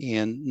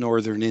in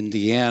northern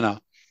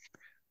Indiana.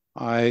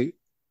 I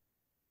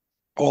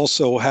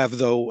also have,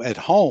 though, at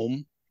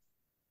home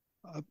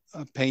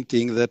a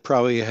painting that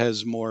probably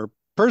has more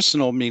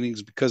personal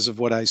meanings because of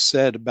what I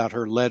said about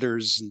her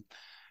letters and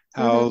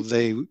how Mhm.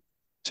 they,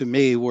 to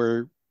me,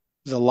 were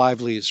the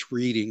liveliest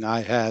reading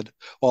I had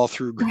all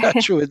through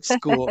graduate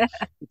school.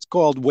 It's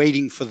called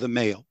Waiting for the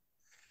Mail.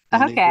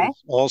 And it Okay.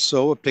 is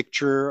also a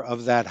picture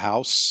of that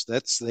house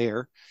that's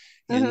there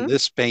in Mhm.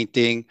 this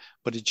painting,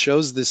 but it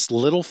shows this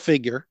little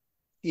figure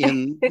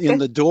in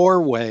the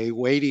doorway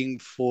waiting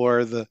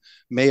for the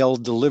mail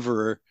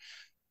deliverer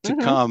to Mhm.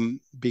 come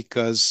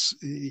because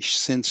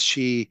since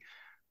she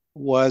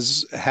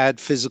was had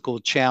physical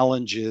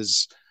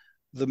challenges,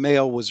 the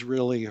mail was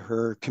really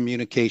her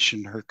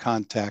communication, her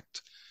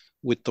contact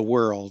with the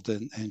world.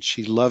 And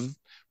she loved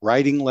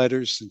writing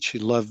letters and she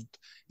loved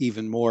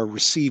even more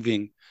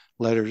receiving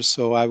letters.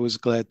 So I was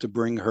glad to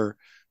bring her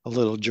a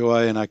little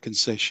joy. And I can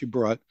say she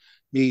brought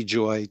me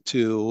joy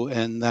too.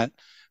 And that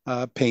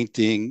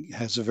painting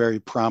has a very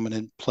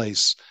prominent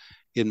place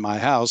in my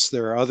house.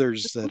 There are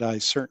others that I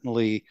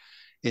certainly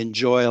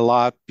enjoy a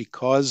lot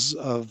because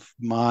of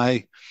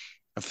my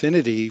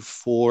affinity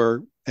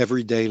for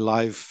everyday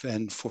life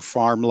and for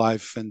farm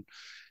life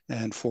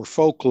and for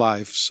folk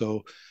life.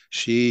 So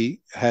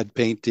she had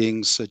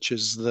paintings such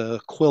as the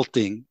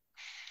quilting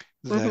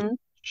that Mhm.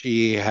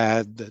 she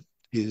had that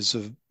is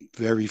a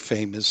very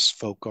famous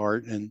folk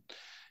art and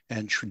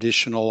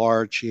traditional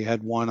art. She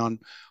had one on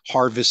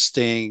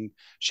harvesting.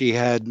 She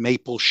had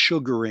maple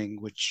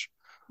sugaring, which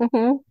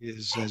Mhm.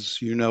 is,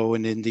 as you know,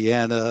 in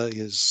Indiana,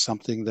 is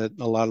something that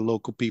a lot of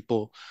local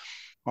people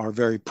are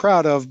very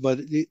proud of, but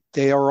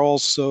they are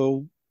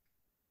also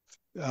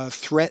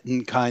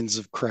threatened kinds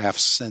of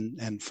crafts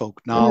and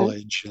folk Mhm.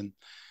 knowledge.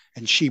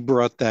 And she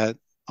brought that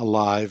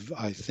alive,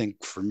 I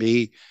think, for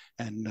me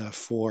and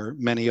for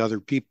many other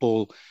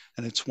people.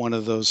 And it's one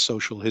of those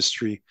social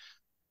history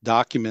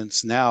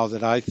documents now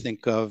that I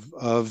think of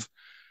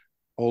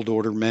Old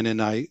Order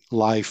Mennonite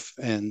life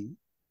and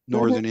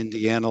Mhm. Northern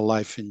Indiana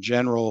life in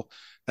general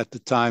at the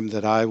time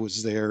that I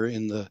was there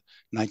in the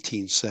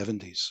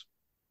 1970s.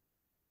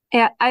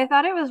 Yeah, I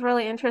thought it was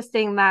really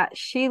interesting that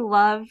she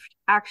loved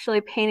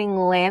actually painting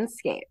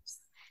landscapes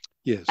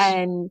Yes.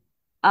 and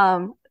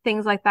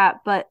things like that,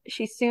 but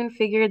she soon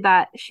figured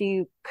that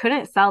she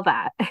couldn't sell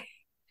that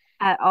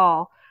at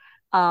all.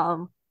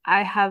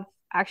 I have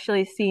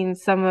actually seen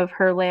some of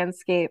her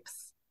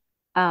landscapes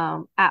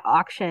at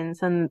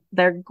auctions and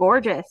they're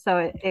gorgeous.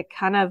 So it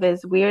kind of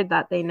is weird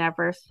that they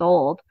never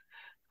sold,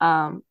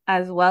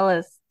 as well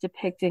as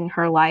depicting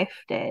her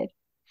life did.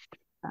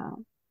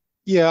 Um,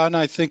 Yeah, and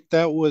I think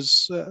that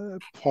was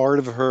part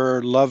of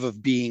her love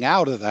of being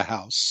out of the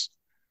house.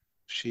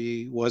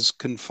 She was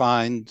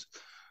confined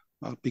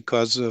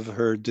because of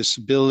her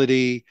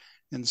disability.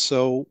 And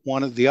so,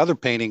 one of the other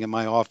painting in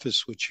my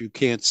office, which you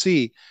can't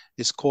see,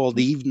 is called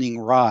Evening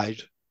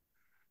Ride.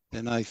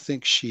 And I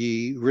think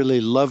she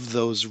really loved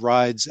those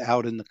rides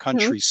out in the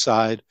mhm.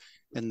 countryside.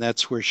 And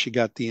that's where she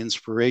got the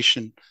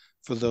inspiration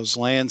for those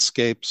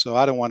landscapes. So,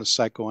 I don't want to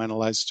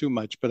psychoanalyze too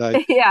much,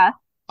 but Yeah.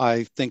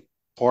 I think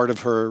part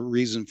of her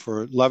reason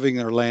for loving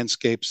her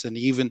landscapes and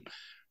even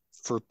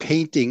for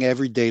painting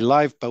everyday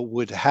life, but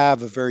would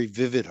have a very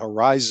vivid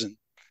horizon,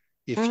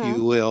 if hmm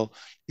you will,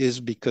 is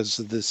because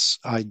of this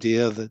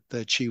idea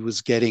that she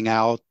was getting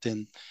out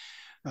and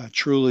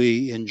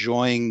truly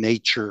enjoying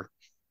nature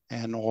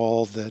and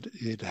all that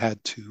it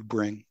had to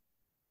bring.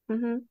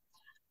 hmm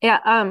Yeah,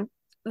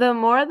 the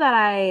more that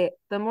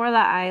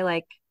I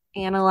like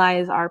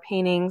analyze our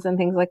paintings and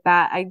things like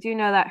that, I do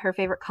know that her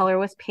favorite color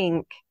was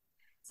pink.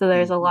 So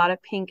there's a Mhm. lot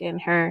of pink in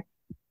her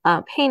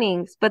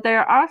paintings, but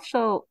there are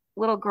also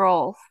little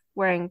girls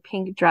wearing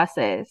pink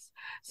dresses.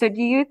 So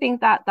do you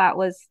think that that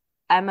was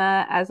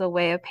Emma as a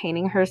way of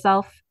painting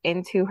herself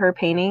into her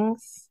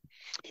paintings?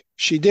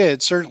 She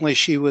did. Certainly,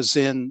 she was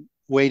in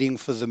Waiting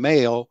for the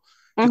Mail.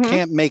 You Mm-hmm.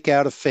 can't make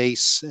out a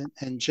face,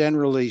 and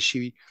generally,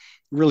 she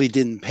really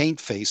didn't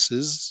paint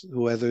faces,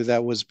 whether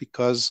that was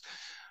because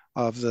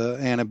of the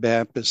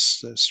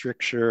Anabaptist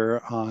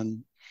stricture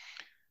on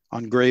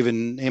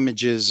graven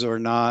images or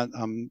not.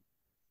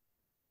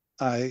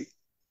 I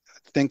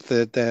think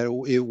that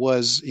it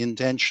was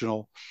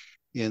intentional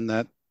in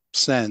that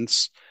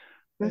sense,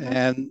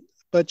 Mm-hmm. and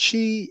but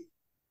she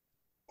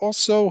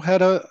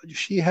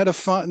had a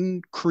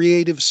fun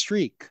creative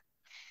streak.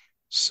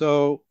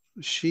 So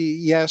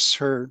yes,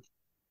 her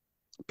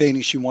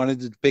painting, she wanted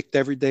to depict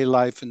everyday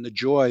life and the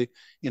joy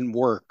in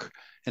work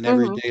and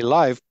Mm-hmm. everyday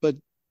life, but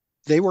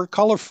they were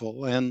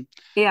colorful. And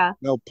Yeah.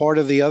 part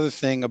of the other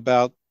thing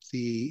about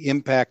the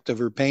impact of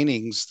her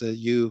paintings that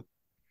you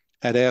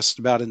had asked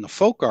about in the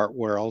folk art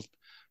world,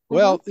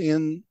 Mm-hmm. well,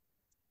 in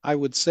I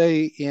would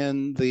say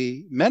in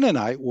the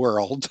Mennonite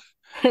world,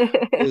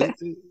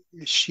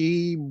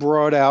 She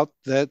brought out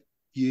that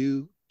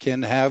you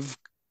can have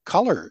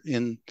color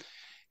in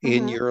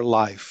Mhm. your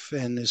life,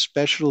 and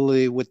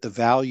especially with the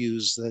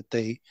values that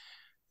they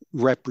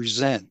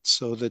represent,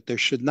 so that there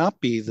should not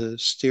be the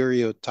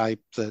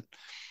stereotype that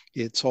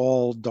it's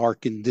all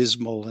dark and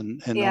dismal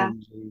and Yeah.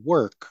 only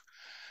work.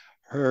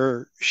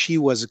 She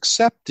was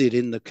accepted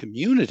in the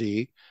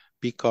community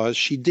because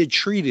she did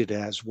treat it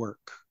as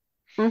work.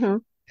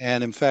 Mhm.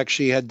 And in fact,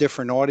 she had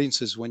different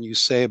audiences. When you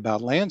say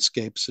about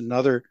landscapes,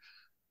 another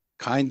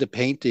kind of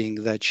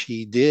painting that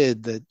she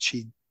did that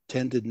she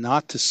tended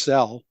not to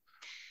sell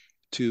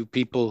to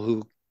people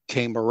who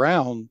came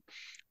around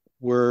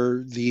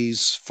were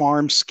these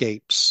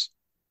farmscapes.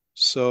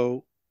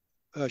 So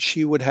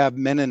she would have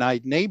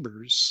Mennonite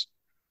neighbors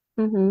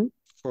Mhm.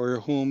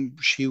 for whom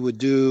she would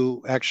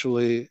do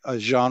actually a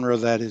genre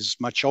that is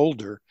much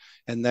older,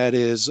 and that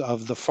is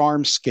of the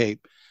farmscape.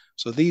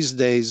 So these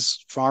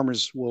days,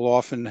 farmers will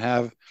often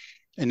have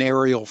an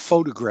aerial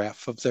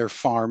photograph of their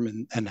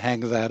farm and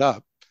hang that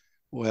up.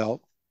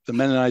 Well, the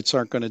Mennonites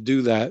aren't going to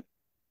do that.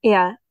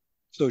 Yeah.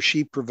 So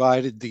she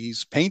provided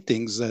these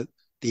paintings that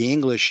the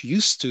English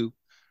used to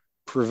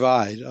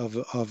provide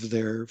of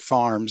their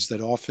farms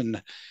that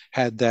often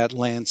had that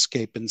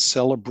landscape and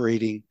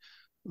celebrating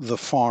the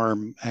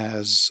farm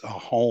as a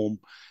home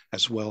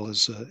as well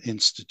as an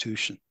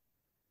institution.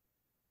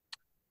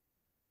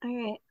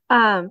 All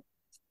right.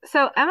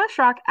 So Emma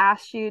Schrock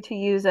asked you to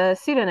use a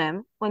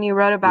pseudonym when you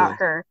wrote about Yeah,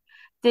 her.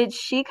 Did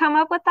she come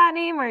up with that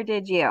name or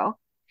did you?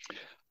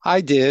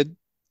 I did.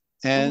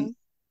 And Hmm.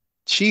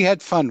 she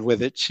had fun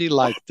with it. She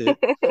liked it.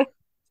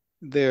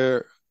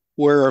 There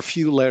were a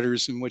few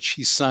letters in which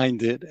she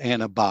signed it,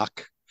 Anna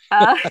Bach.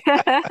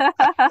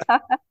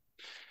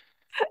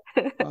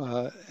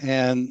 Uh,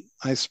 And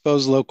I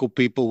suppose local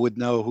people would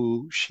know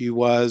who she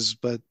was,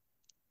 but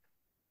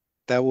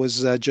that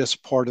was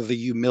just part of the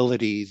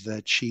humility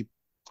that she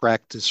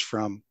practiced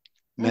from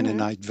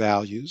hmm. Mennonite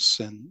values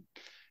and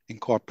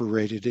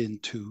incorporated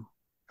into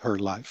her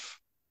life.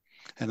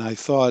 And I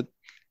thought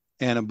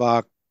Anna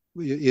Bach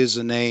is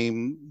a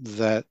name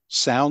that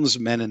sounds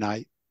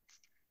Mennonite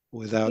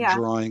without Yeah.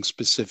 drawing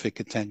specific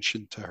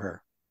attention to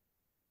her.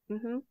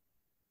 Hmm.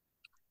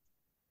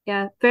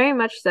 Yeah, very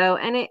much so.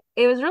 And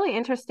it was really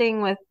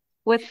interesting with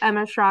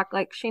Emma Schrock.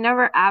 Like she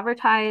never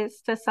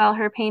advertised to sell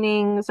her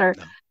paintings or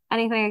No.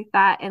 anything like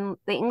that. And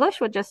the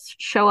English would just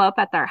show up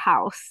at their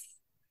house.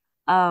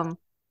 Um,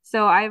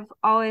 so I've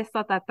always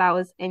thought that that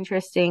was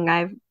interesting.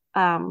 I've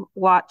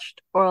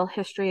watched oral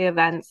history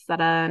events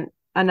that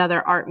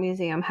another art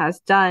museum has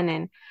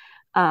done,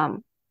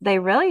 and they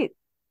really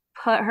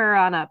put her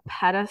on a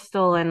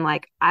pedestal and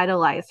like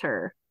idolize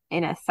her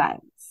in a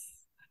sense.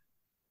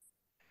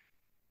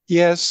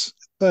 Yes,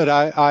 but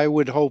I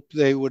would hope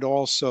they would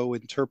also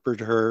interpret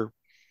her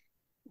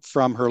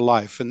from her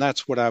life. And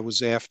that's what I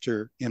was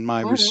after in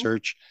my Hmm.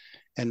 research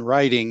and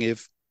writing.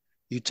 If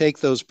you take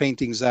those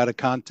paintings out of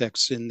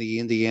context in the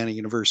Indiana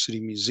University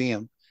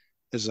Museum,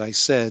 as I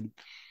said,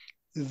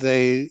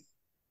 they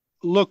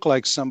look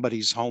like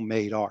somebody's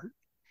homemade art,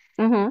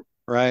 Hmm.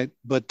 right?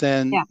 But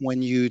then Yeah.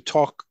 when you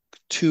talk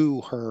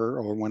to her,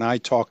 or when I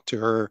talked to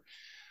her,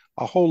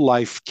 a whole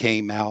life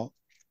came out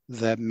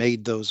that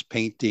made those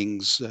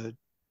paintings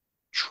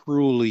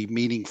truly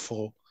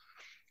meaningful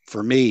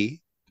for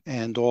me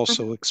and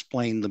also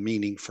explained the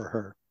meaning for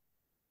her.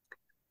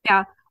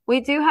 Yeah,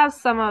 we do have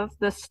some of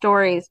the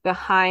stories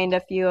behind a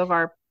few of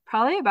our,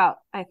 probably about,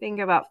 I think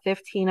about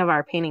 15 of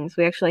our paintings.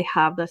 We actually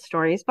have the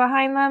stories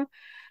behind them.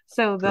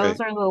 So those Great.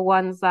 are the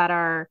ones that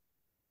are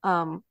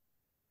um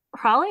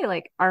probably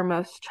like our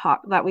most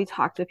talk that we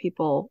talk to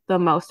people the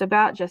most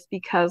about just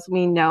because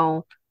we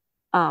know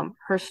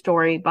her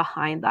story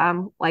behind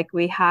them. Like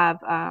we have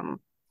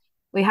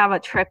a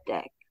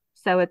triptych.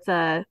 So it's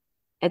a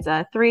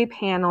three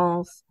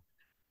panels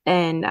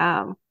and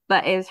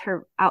but is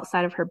her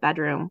outside of her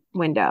bedroom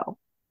window,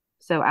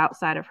 so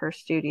outside of her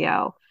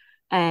studio.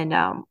 And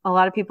a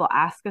lot of people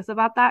ask us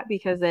about that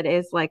because it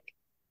is like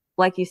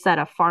you said,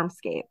 a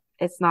farmscape.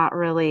 It's not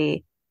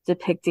really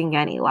depicting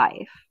any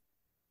life.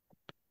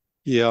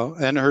 Yeah.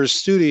 And her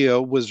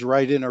studio was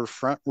right in her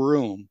front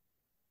room.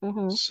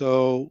 Hmm.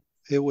 So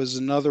it was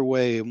another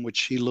way in which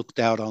she looked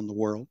out on the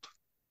world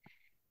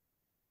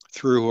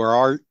through her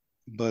art,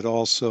 but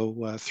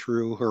also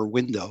through her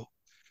window.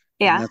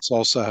 And Yeah. that's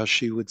also how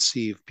she would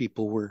see if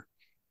people were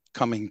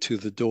coming to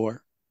the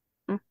door.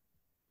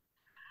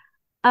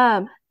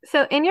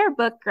 So in your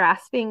book,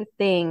 Grasping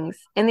Things,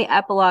 in the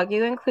epilogue,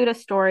 you include a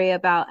story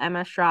about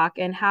Emma Schrock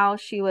and how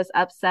she was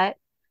upset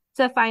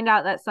to find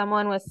out that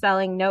someone was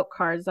selling note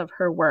cards of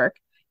her work.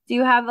 Do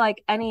you have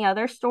like any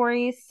other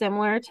stories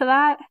similar to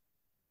that?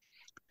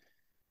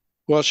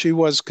 Well, she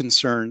was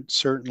concerned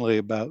certainly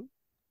about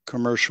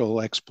commercial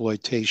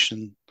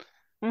exploitation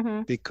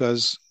Mm-hmm.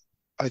 because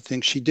I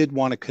think she did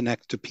want to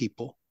connect to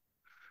people.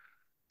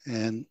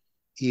 And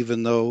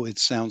even though it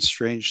sounds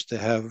strange to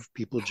have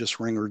people just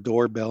ring her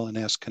doorbell and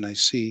ask, "Can I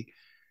see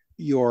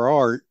your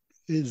art?"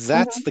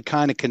 That's Mm-hmm. the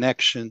kind of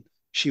connection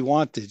she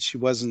wanted. She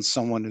wasn't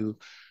someone who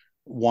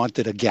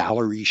wanted a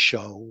gallery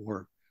show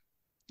or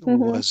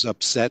Mhm. was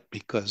upset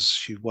because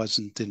she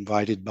wasn't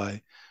invited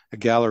by a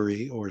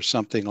gallery or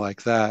something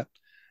like that.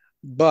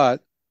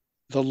 But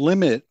the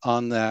limit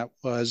on that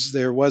was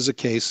there was a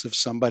case of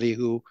somebody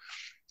who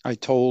I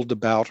told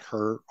about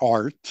her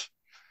art,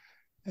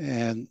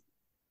 and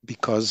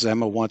because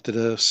Emma wanted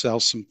to sell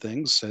some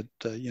things, said,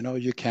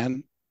 you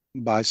can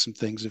buy some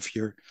things if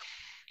you're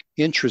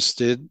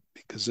interested.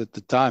 Because at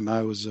the time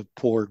I was a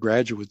poor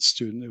graduate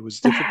student, it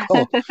was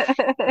difficult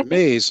for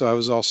me. So I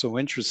was also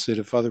interested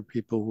if other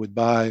people would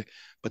buy.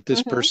 But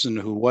this Mhm. person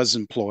who was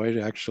employed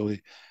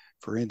actually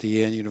for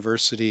Indiana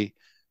University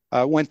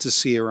went to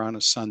see her on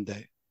a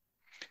Sunday,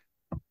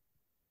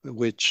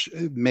 which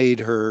made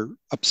her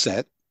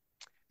upset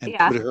and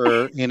Yeah. put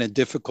her in a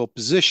difficult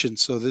position.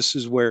 So this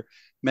is where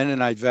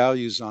Mennonite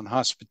values on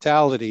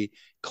hospitality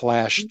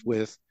clashed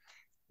with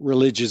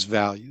religious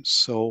values.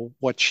 So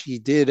what she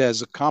did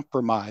as a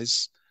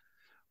compromise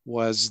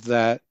was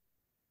that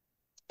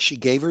she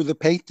gave her the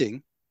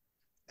painting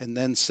and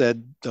then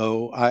said,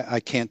 "Oh, I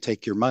can't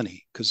take your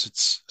money because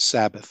it's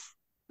Sabbath.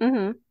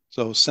 Mhm.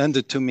 So send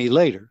it to me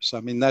later." So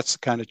I mean, that's the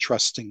kind of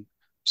trusting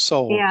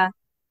soul Yeah.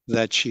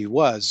 that she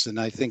was, and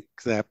I think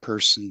that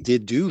person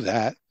did do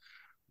that.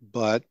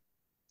 But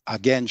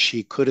again,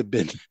 she could have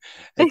been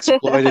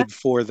exploited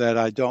for that.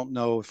 I don't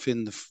know if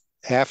in the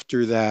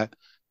after that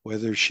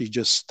whether she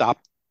just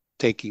stopped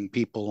taking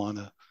people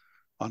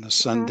on a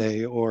Mhm.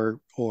 Sunday or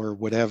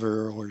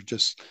whatever, or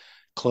just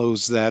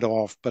closed that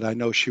off. But I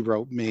know she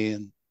wrote me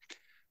and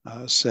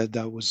said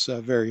that was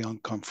very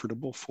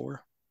uncomfortable for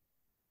her.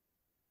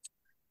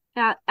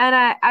 Yeah, and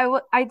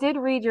I did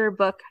read your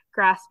book,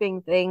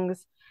 Grasping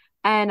Things,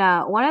 and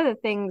one of the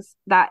things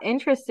that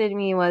interested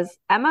me was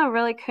Emma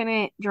really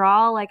couldn't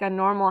draw like a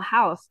normal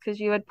house because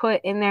you had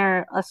put in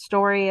there a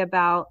story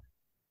about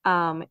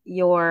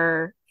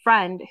your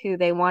friend who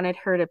they wanted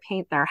her to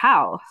paint their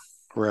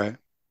house. Right.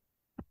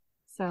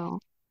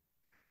 So,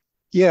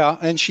 Yeah,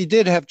 and she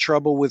did have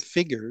trouble with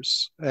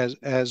figures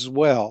as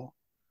well.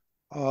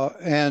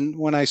 And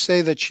when I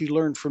say that she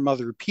learned from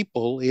other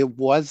people, it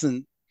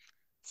wasn't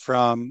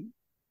from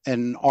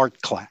an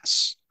art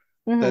class.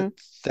 That hmm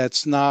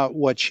that's not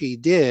what she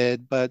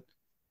did, but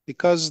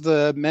because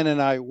the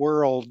Mennonite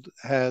world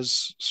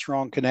has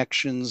strong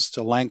connections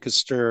to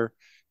Lancaster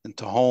and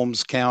to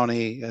Holmes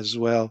County, as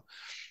well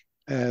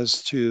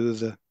as to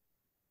the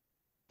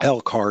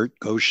Elkhart,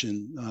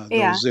 Goshen,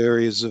 yeah, those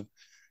areas of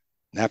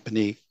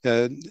Napanee,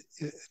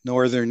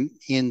 northern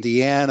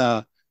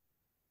Indiana,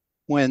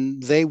 when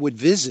they would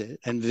visit,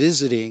 and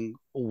visiting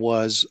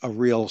was a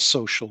real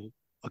social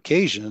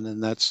occasion,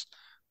 and that's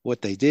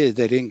what they did.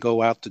 They didn't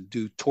go out to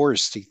do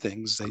touristy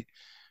things, they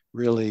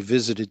really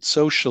visited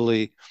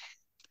socially.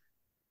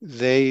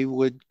 They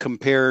would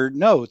compare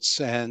notes,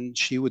 and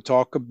she would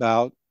talk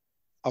about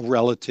a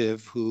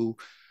relative who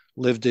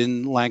lived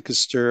in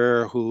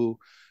Lancaster who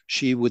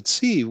she would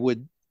see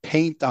would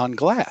paint on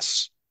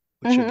glass,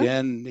 which hmm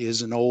again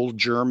is an old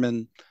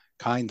German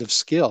kind of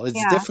skill.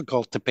 It's yeah,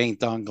 difficult to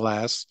paint on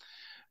glass.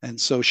 And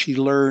so she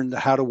learned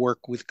how to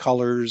work with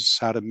colors,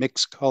 how to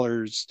mix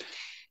colors,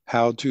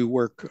 how to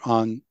work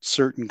on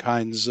certain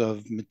kinds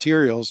of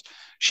materials.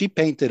 She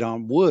painted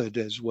on wood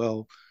as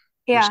well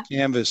as yeah,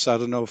 canvas. I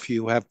don't know if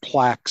you have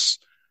plaques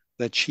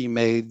that she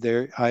made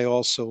there. I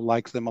also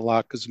like them a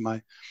lot because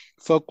my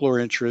folklore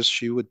interest.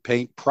 She would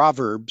paint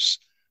proverbs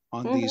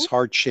on these hmm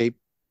heart shaped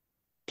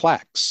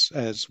plaques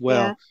as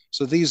yeah. well.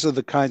 So these are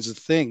the kinds of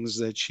things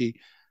that she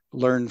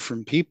learned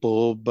from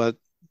people, but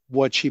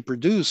what she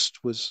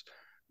produced was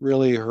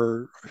really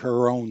her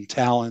own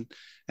talent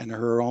and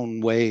her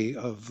own way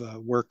of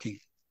working.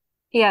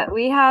 Yeah,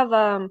 we have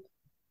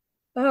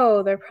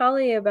oh, they're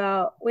probably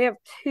about we have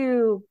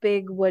two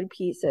big wood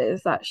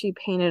pieces that she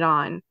painted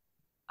on.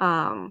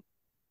 Um,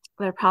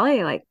 they're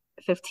probably like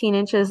 15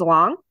 inches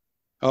long.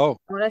 Oh,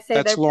 I want to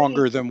say that's they're pretty,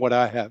 longer than what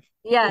I have.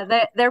 yeah,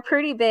 they're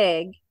pretty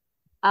big.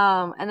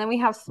 And then we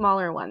have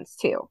smaller ones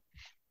too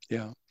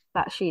Yeah.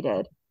 that she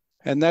did.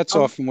 And that's Um,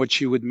 often what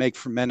she would make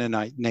for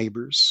Mennonite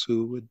neighbors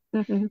who would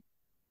mhm,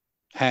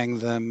 hang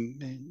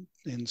them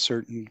in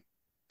certain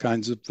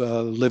kinds of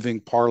living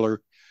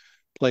parlor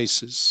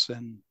places.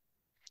 And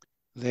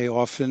they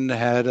often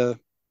had a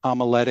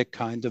homiletic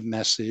kind of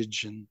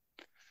message. And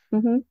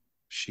mhm,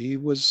 she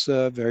was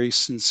very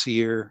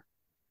sincere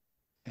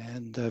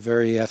and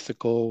very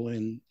ethical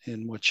in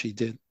what she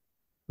did.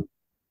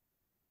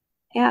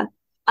 yeah.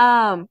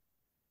 Um,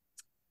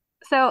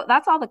 so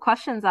that's all the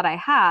questions that I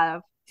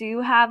have. Do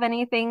you have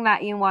anything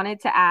that you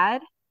wanted to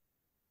add?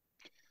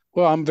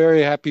 Well, I'm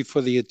very happy for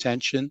the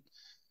attention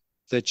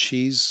that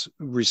she's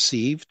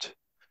received.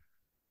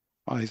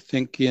 I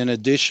think, in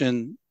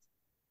addition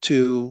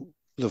to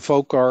the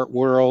folk art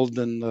world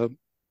and the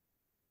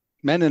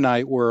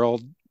Mennonite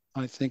world,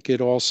 I think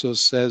it also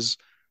says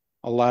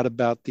a lot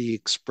about the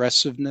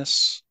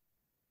expressiveness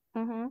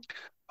Mm-hmm.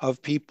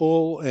 of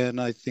people. And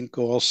I think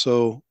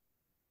also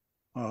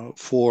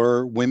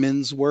for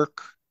women's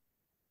work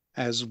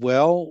as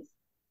well.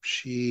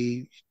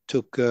 She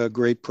took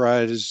great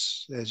pride,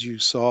 as you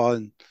saw,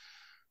 in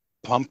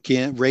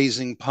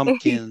raising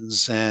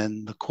pumpkins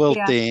and the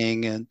Yeah.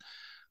 quilting and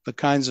the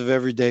kinds of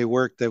everyday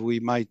work that we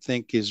might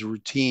think is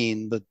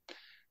routine, but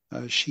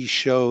she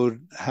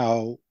showed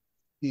how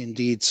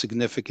indeed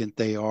significant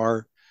they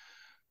are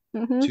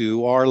Hmm.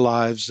 to our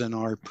lives and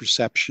our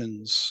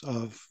perceptions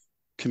of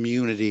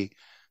community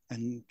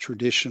and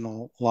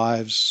traditional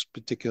lives,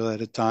 particularly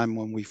at a time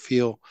when we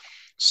feel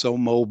so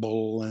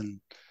mobile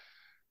and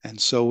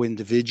so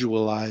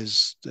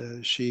individualized.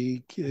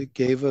 She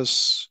gave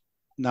us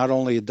not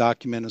only a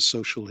document of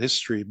social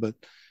history, but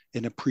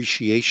an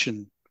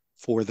appreciation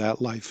for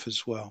that life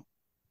as well.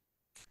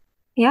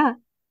 Yeah.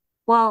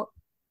 Well,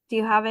 do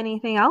you have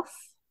anything else?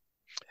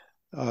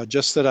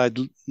 Just that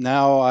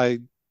I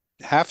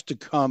have to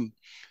come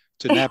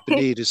to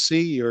Nappanee to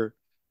see your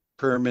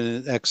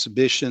permanent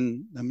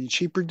exhibition. I mean,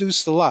 she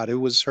produced a lot. It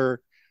was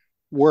her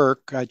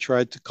work. I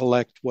tried to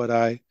collect what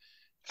I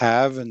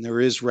have, and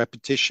there is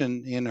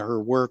repetition in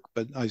her work,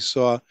 but I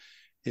saw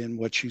in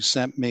what you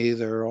sent me,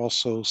 there are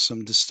also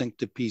some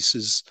distinctive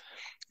pieces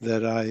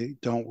that I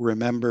don't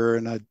remember,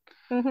 and I'd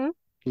Hmm.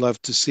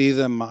 love to see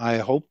them. I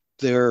hope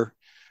they're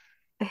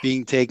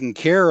being taken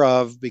care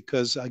of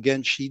because,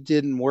 again, she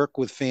didn't work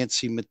with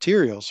fancy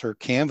materials. Her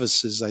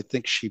canvases, I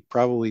think she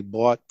probably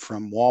bought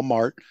from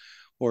Walmart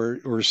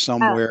or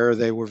Oh, somewhere.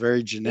 They were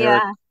very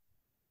generic yeah.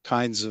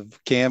 kinds of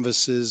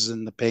canvases,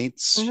 and the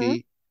paints. Hmm.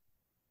 She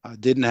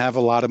didn't have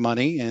a lot of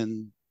money,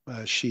 and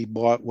she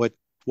bought what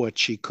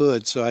she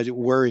could. So I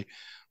worry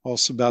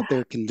also about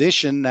their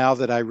condition now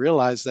that I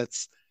realize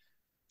that's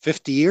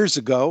 50 years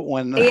ago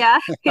when Yeah.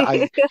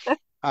 I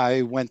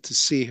I went to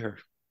see her.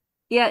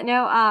 Yeah,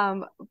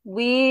 no,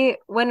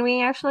 when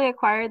we actually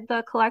acquired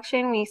the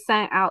collection, we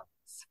sent out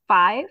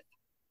five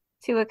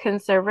to a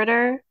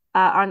conservator,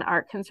 an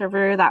art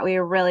conservator that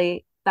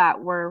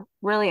were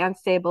really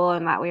unstable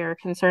and that we were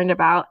concerned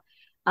about.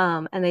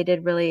 And they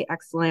did really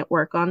excellent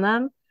work on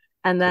them.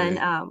 And then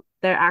Great.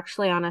 they're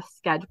actually on a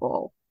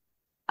schedule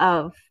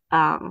of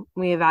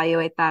we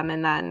evaluate them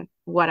and then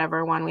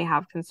whatever one we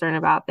have concern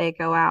about, they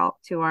go out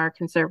to our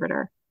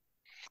conservator.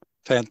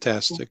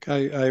 Fantastic. I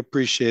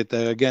appreciate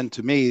that. Again,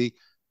 to me,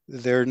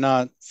 they're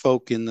not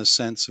folk in the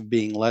sense of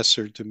being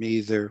lesser. To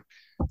me, they're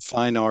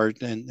fine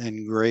art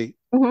and great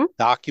Hmm.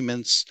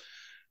 documents,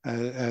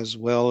 as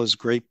well as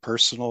great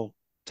personal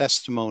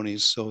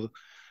testimonies. So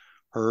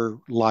her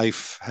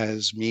life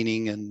has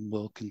meaning and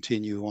will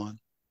continue on.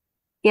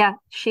 Yeah,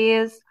 she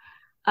is.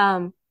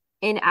 Um,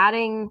 in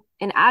adding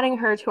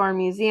her to our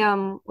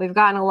museum, we've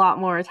gotten a lot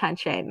more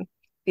attention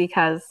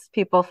because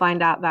people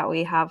find out that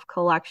we have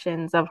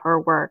collections of her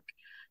work.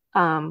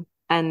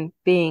 And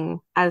being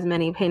as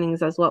many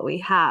paintings as what we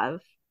have,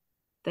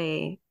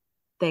 they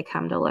they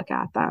come to look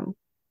at them.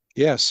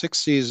 Yeah,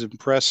 60 is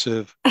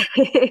impressive.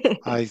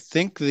 I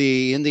think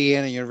the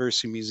Indiana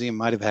University Museum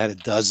might have had a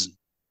dozen.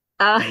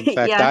 And in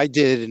fact, Yeah. I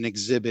did an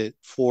exhibit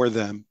for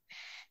them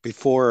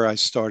before I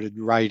started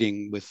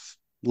writing with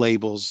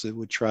labels that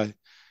would try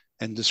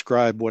and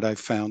describe what I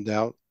found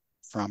out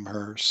from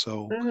her.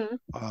 So, Hmm.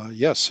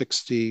 yeah,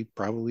 60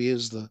 probably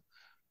is the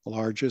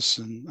largest,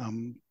 and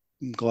I'm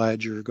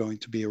glad you're going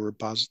to be a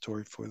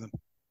repository for them.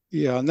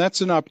 Yeah, and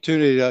that's an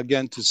opportunity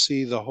again to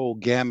see the whole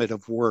gamut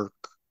of work.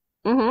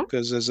 Hmm.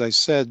 Because as I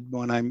said,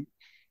 when I'm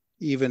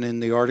even in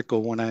the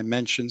article, when I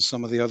mentioned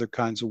some of the other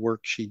kinds of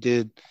work she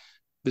did,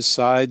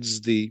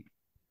 besides the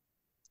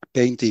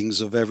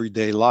paintings of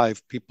everyday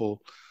life,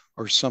 people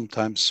are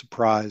sometimes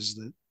surprised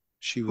that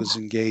she was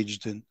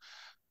engaged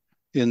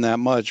in that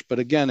much. But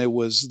again, it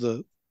was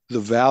the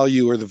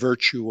value or the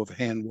virtue of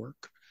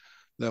handwork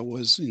that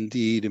was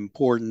indeed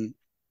important.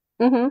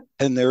 Hmm.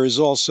 And there is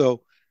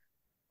also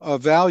a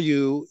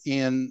value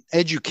in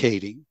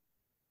educating.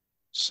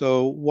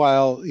 So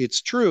while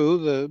it's true,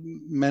 the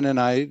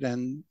Mennonite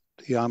and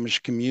the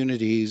Amish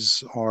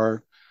communities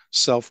are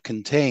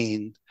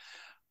self-contained,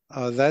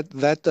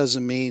 that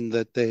doesn't mean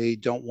that they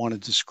don't want to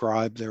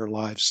describe their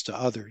lives to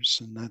others,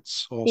 and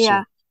that's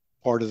Yeah. also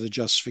part of the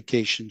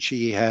justification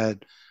she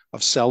had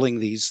of selling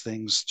these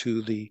things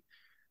to the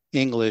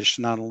English,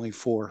 not only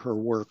for her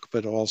work,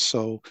 but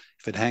also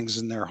if it hangs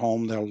in their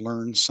home, they'll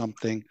learn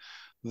something.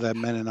 That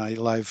Mennonite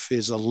life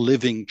is a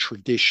living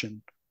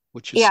tradition,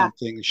 which is Yeah.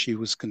 something she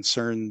was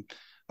concerned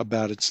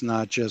about. It's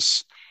not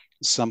just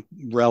some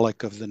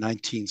relic of the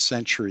 19th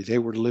century. They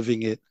were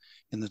living it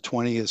in the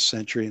 20th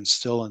century and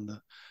still in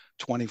the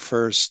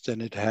 21st,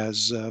 and it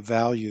has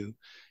value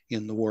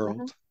in the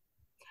Hmm. world.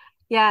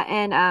 Yeah,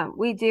 and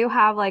we do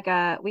have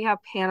we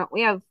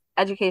have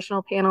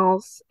educational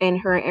panels in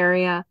her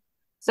area.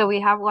 So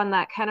we have one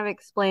that kind of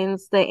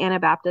explains the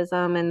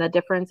Anabaptism and the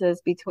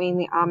differences between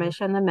the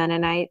Amish and the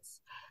Mennonites.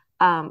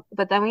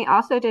 But then we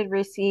also did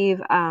receive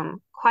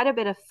quite a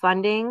bit of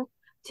funding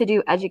to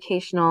do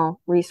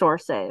educational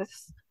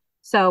resources.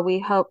 So we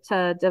hope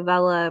to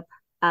develop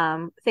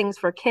things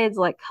for kids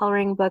like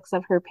coloring books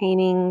of her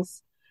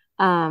paintings,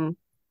 um,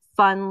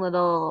 fun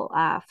little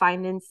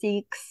find and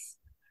seeks.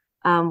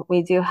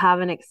 We do have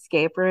an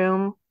escape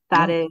room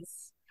that No,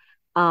 is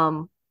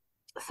um,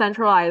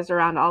 centralized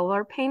around all of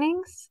our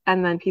paintings,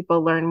 and then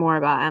people learn more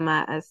about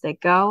Emma as they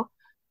go.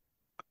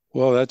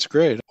 Well, that's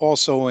great.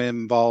 Also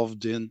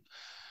involved in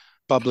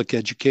public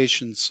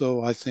education.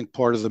 So I think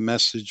part of the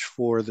message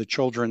for the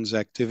children's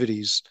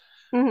activities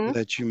Hmm.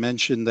 that you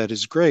mentioned that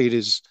is great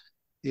is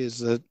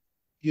that,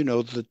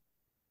 the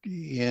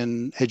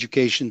in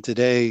education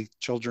today,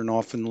 children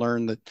often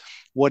learn that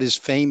what is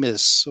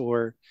famous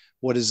or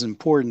what is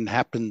important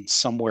happens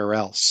somewhere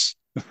else,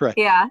 right?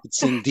 Yeah.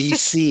 It's in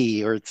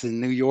DC or it's in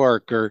New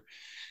York or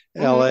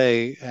Hmm.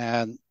 LA.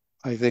 And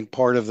I think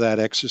part of that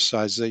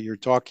exercise that you're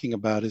talking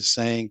about is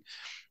saying,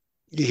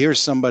 here's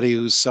somebody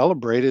who's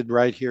celebrated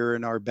right here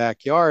in our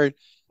backyard.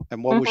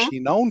 And what was Hmm. she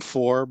known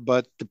for?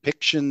 But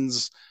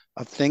depictions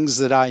of things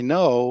that I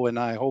know. And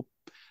I hope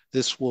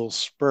this will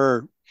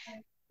spur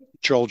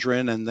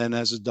children and then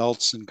as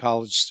adults and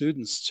college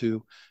students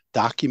to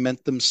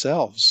document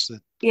themselves,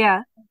 that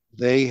Yeah.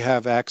 they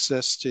have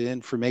access to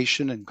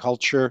information and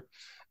culture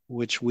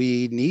which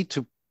we need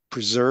to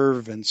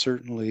preserve and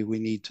certainly we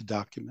need to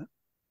document.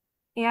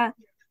 Yeah.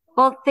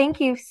 Well, thank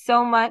you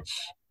so much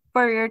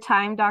for your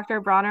time,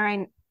 Dr. Bronner.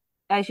 And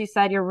as you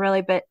said, you're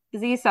really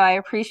busy, so I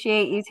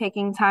appreciate you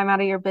taking time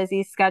out of your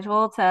busy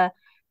schedule to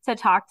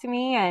talk to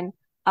me. And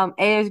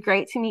it was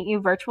great to meet you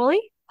virtually.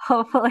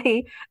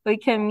 Hopefully, we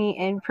can meet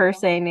in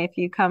person if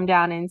you come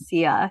down and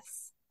see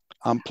us.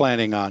 I'm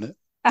planning on it.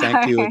 All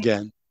Thank you right.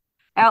 again.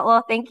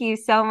 Well, thank you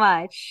so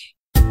much.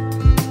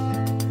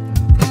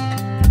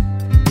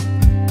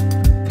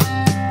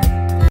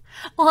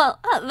 Well,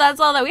 that's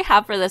all that we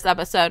have for this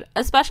episode.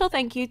 A special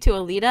thank you to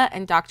Aleta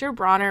and Dr.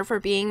 Bronner for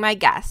being my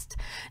guest.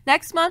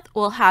 Next month,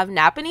 we'll have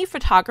Napanee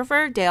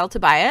photographer Dale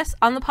Tobias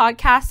on the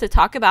podcast to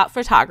talk about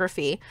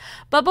photography.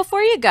 But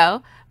before you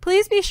go,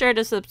 please be sure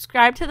to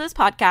subscribe to this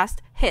podcast,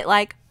 hit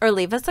like, or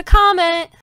leave us a comment.